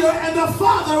liar and the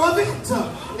father of it.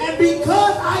 And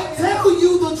because I tell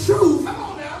you the truth,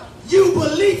 you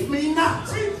believe me not.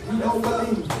 You don't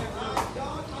believe me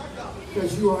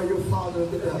because you are your father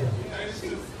the devil.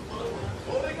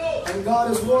 And God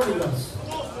is warning us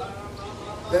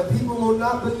that people will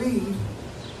not believe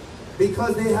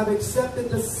because they have accepted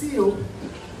the seal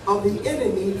of the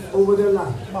enemy over their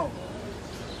life.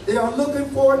 They are looking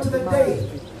forward to the day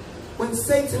when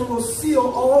Satan will seal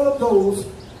all of those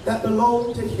that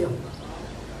belong to him.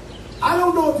 I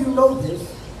don't know if you know this,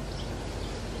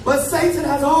 but Satan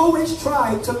has always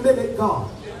tried to mimic God.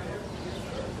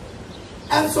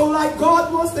 And so like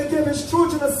God wants to give his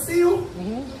children a seal,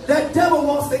 that devil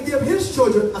wants to give his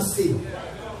children a seal.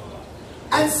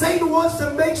 And Satan wants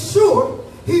to make sure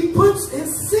he puts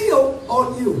his seal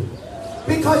on you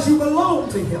because you belong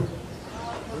to him.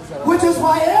 Which is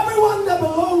why everyone that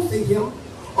belongs to him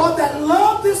or that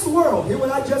love this world, hear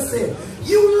what I just said,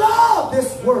 you love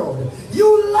this world.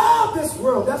 You love this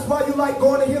world. That's why you like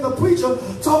going to hear the preacher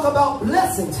talk about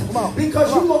blessings.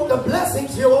 Because you want the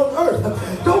blessings here on earth.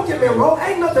 Don't get me wrong.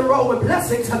 Ain't nothing wrong with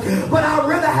blessings. But I'd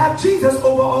rather have Jesus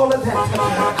over all of that.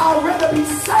 I'd rather be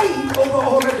saved over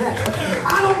all of that.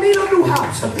 I don't need a new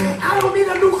house. I don't need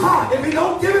a new car. If he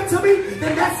don't give it to me,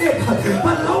 then that's it.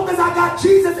 But long as I got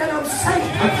Jesus and I'm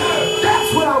saved,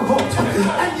 that's what I want.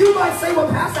 And you might say, well,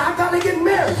 Pastor, I got to get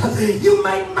married. You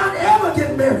may not ever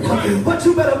get married, but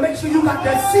you better make sure you got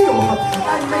that seal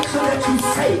and make sure that you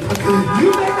saved.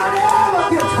 You may not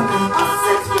ever get a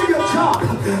six-figure job.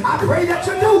 I pray that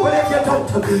you do, but if you don't,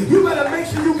 you better make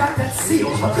sure you got that seal.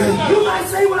 You might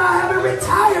say, well, I haven't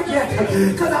retired yet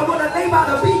because I want to lay by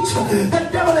the beach. The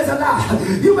devil is a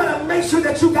lie. You better make sure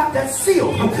that you got that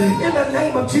seal in the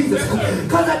name of Jesus,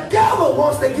 because the devil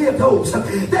wants to give those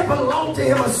that belong to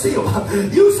him a seal.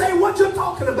 You say, what you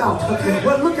talking about?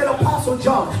 Well, look at Apostle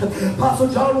John. Apostle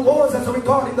John warns us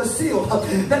regarding the seal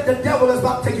that the devil is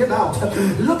about to give out.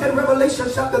 Look at Revelation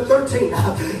chapter 13,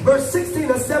 verse 16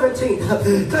 and 17,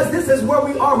 because this is where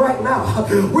we are right now.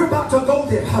 We're about to go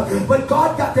there, but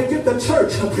God got to get the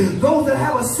church, those that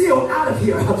have a seal, out of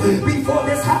here before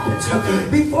this happens.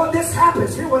 Before this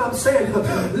happens, hear what I'm saying.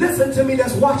 Listen to me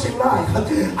that's watching live.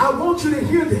 I want you to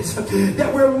hear this,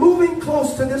 that we're moving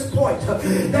close to this point,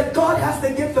 that God has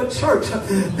to get the church.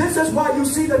 This is why you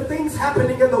see the things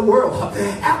happening in the world.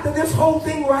 After this whole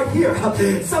thing right here,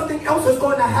 something else is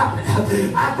going to happen.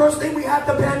 At first thing we had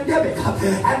the pandemic,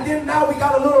 and then now we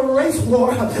got a little race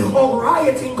war or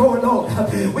rioting going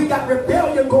on. We got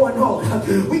rebellion going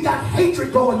on. We got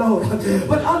hatred going on.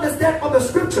 But understand from the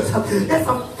scriptures, there's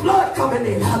a flood coming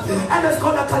in, and it's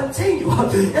going to continue.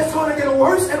 It's going to get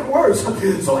worse and worse.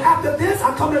 So after this,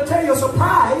 I come to tell you,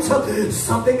 surprise,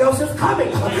 something else is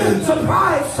coming.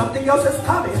 Surprise, something else is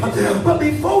coming. But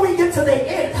before we get to the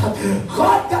end,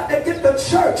 God got to get the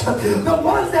church, the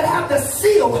ones that have the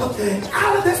seal,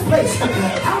 out of this place.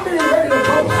 How many ready to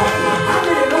go? How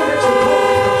many know that you're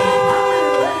going? How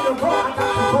many ready to go? I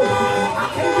got to go. I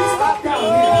can't be stuck down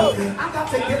here. I got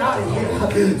to get out of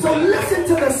here. So listen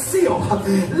to the seal.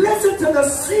 Listen to the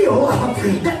seal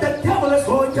that the devil is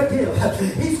going to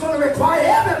give. He's going to require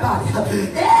everybody.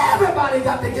 Everybody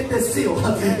got to get this seal.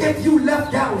 If you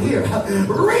left down here,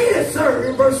 read it, sir,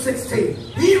 in verse 16.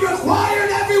 He required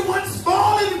everyone,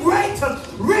 small and great,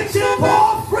 rich and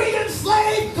poor, free and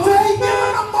slave, to be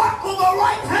given a mark on the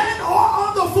right hand or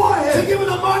on the forehead. To give it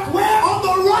a mark where? On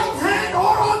the right hand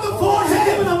or on the forehead.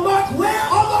 To give it a mark where?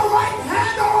 On the right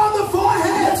hand or on the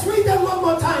forehead. Let's read that one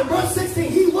more time. Verse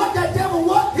 16. He what? That devil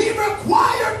what? He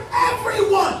required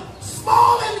everyone,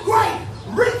 small and great,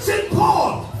 rich and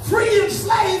poor, free and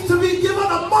slave, to be given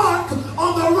a mark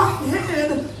on the right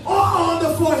hand or on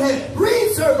the forehead.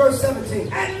 Read, sir, verse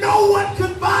 17. And no one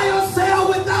could buy or sell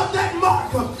without that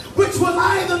mark, which was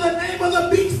either the name of the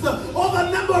beast or the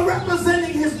number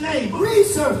representing his name. Read,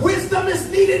 sir. Wisdom is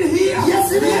needed here.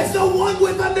 Yes, it Let is. the one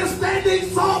with understanding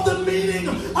solve the meaning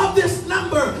of this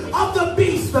number of the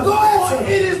beast. Go ahead, sir. For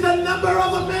it is the number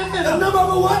of a man. The number of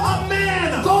a what? A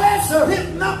man. Go ahead, sir. His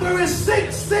number is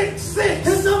 666.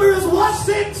 His number is what?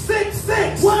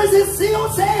 666. What does his seal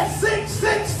say?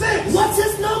 666. What's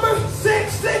his number?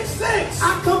 666.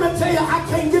 I come to tell you, I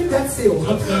can't get that seal.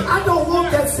 I don't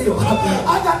want that seal.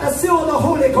 I got the seal of the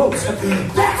Holy Ghost.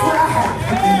 That's what I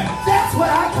have. That's what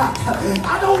I got.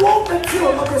 I don't want the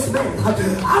seal of this man.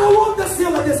 I don't want the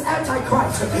seal of this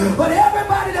Antichrist. But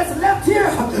everybody that's left here,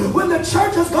 when the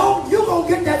church is gone, you're going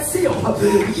to get that seal.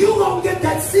 You're going to get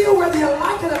that seal whether you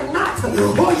like it or not.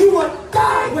 Or you will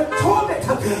die with torment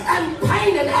and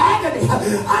pain and agony.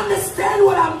 Understand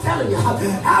what I'm telling you.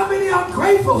 How many are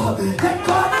grateful that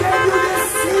God gave you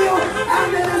this seal,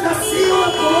 and it is a seal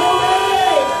of glory?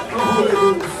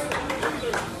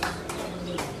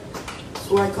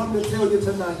 So I come to tell you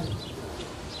tonight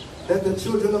that the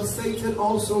children of Satan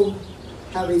also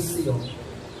have a seal.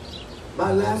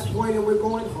 My last point, and we're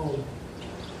going home.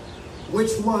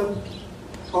 Which one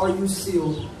are you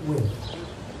sealed with?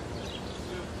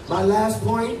 My last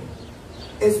point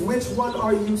is, which one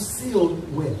are you sealed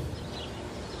with?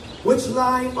 Which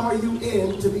line are you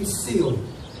in to be sealed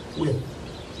with?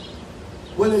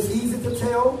 Well, it's easy to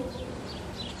tell,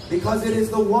 because it is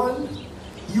the one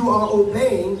you are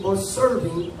obeying or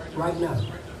serving right now.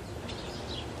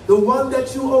 The one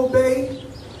that you obey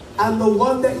And the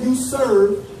one that you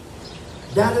serve,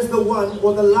 that is the one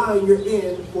or the line you're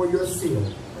in for your seal.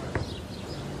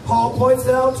 Paul points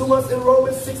it out to us in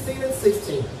Romans 16 and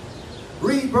 16.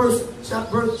 Read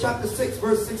chapter 6,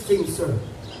 verse 16, sir.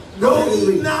 Know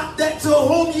ye not that to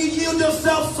whom ye yield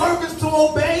yourselves servants to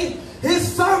obey,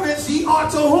 his servants ye are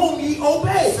to whom ye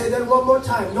obey. Say that one more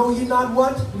time. Know ye not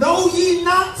what? Know ye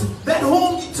not that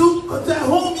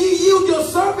whom ye yield your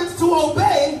servants to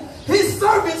obey, his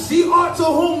servants ye are to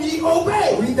whom ye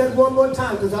obey. Read that one more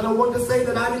time, because I don't want to say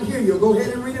that I didn't hear you. Go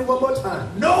ahead and read it one more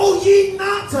time. Know ye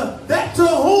not that to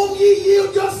whom ye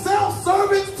yield yourselves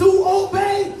servants to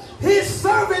obey, his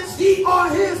servants ye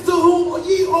are his to whom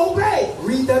ye obey.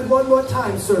 Read that one more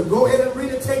time, sir. Go ahead and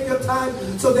read it. Take your time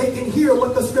so they can hear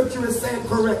what the scripture is saying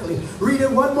correctly. Read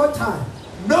it one more time.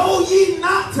 Know ye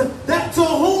not that to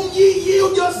whom ye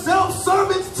yield yourselves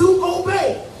servants to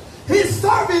obey, his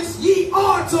servants ye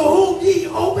are to whom ye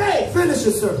obey. Finish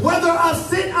it, sir. Whether of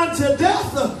sin unto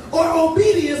death or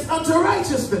obedience unto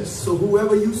righteousness. So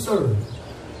whoever you serve,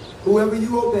 whoever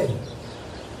you obey,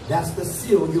 that's the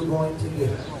seal you're going to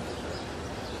get.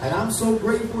 And I'm so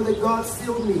grateful that God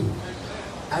sealed me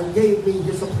and gave me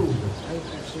his approval.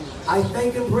 I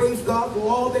thank and praise God for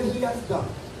all that he has done,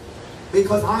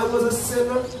 because I was a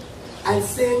sinner and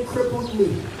sin crippled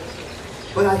me.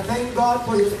 But I thank God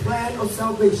for his plan of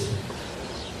salvation.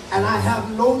 And I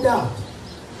have no doubt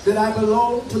that I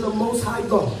belong to the Most High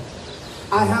God.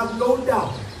 I have no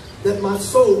doubt that my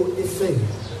soul is saved.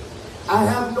 I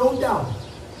have no doubt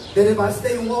that if I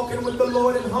stay walking with the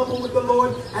Lord and humble with the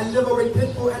Lord and live a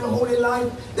repentful and a holy life,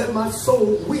 that my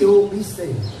soul will be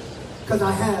saved, because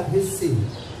I have his seal.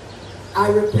 I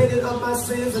repented of my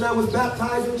sins and I was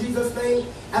baptized in Jesus' name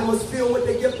and was filled with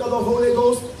the gift of the Holy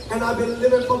Ghost, and I've been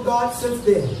living for God since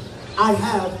then. I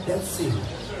have that seal.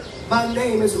 My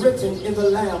name is written in the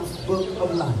Lamb's book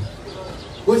of life.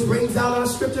 Which brings out our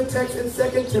scripture text in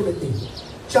 2 Timothy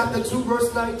chapter 2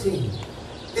 verse 19.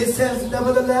 It says,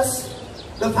 nevertheless,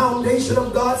 the foundation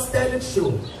of God standeth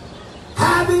sure,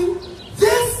 having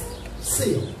this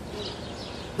seal.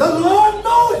 The Lord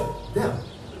knoweth them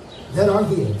that are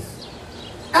his.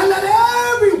 And let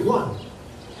everyone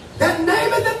that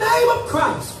nameth the name of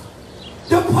Christ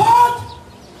depart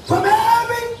from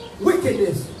every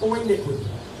wickedness or iniquity.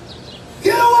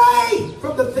 Get away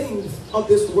from the things of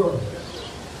this world.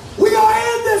 We are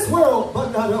in this world,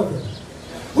 but not of it.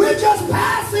 We're just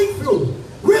passing through.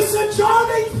 We're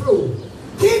sojourning through.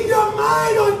 Keep your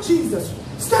mind on Jesus.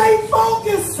 Stay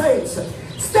focused, saints.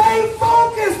 Stay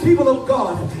focused, people of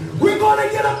God. We're going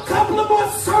to get a couple of more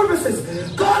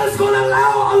services. God is going to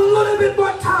allow a little bit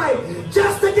more time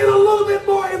just to get a little bit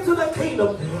more into the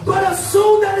kingdom. But as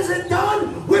soon as it's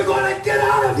done, we're going to get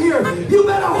out of here. You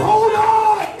better hold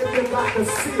on if you got the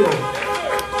seal.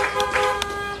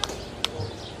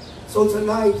 So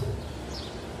tonight,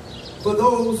 for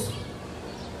those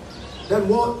that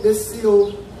want this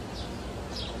seal,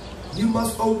 you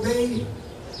must obey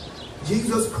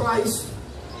Jesus Christ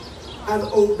and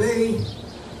obey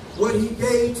what he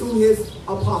gave to his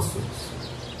apostles.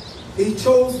 He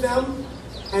chose them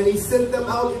and he sent them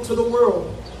out into the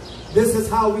world. This is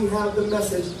how we have the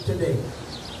message today.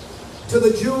 To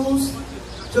the Jews,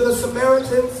 to the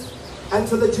Samaritans, and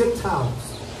to the Gentiles.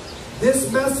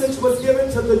 This message was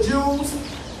given to the Jews,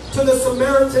 to the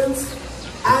Samaritans,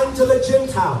 and to the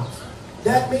Gentiles.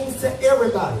 That means to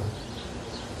everybody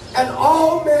and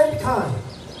all mankind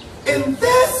in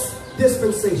this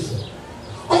dispensation,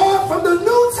 or from the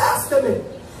New Testament,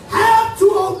 have to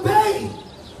obey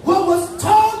what was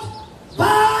taught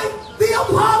by the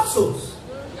apostles.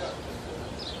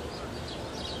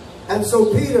 And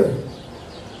so Peter,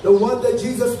 the one that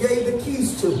Jesus gave the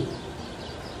keys to,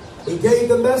 he gave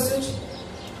the message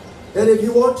that if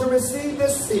you want to receive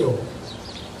this seal,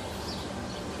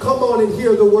 come on and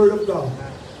hear the word of God.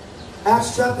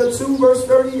 Acts chapter 2 verse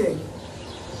 38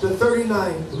 to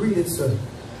 39. Read it, sir.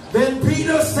 Then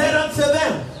Peter said unto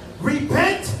them,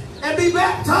 repent and be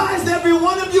baptized every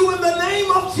one of you in the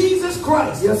name of Jesus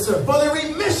Christ. Yes, sir. For the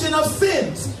remission of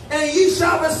sins, and ye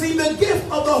shall receive the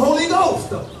gift of the Holy Ghost.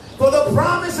 For the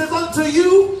promise is unto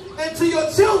you and to your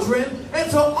children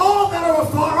and to all that are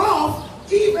afar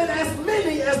off, even as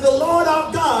many as the Lord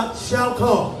our God shall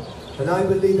call. And I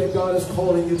believe that God is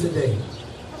calling you today.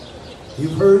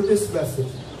 You've heard this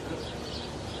message.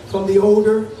 From the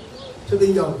older to the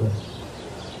younger.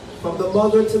 From the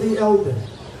mother to the elder.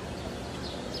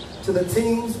 To the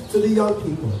teens to the young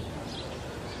people.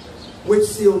 Which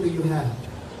seal do you have?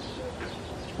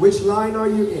 Which line are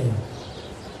you in?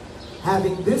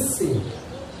 Having this seal,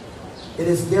 it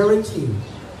is guaranteed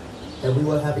that we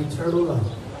will have eternal life.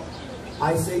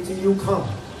 I say to you, come.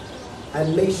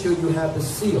 and make sure you have the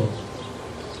seal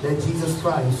that Jesus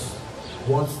Christ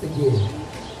wants to give.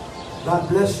 God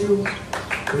bless you.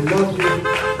 We love you.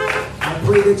 I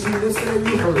pray that you listened and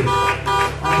you heard.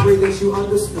 I pray that you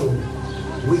understood.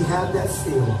 We have that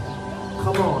seal.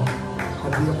 Come on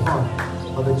and be a part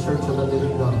of the Church of the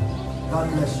Living God. God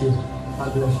bless you.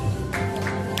 God bless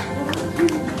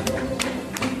you.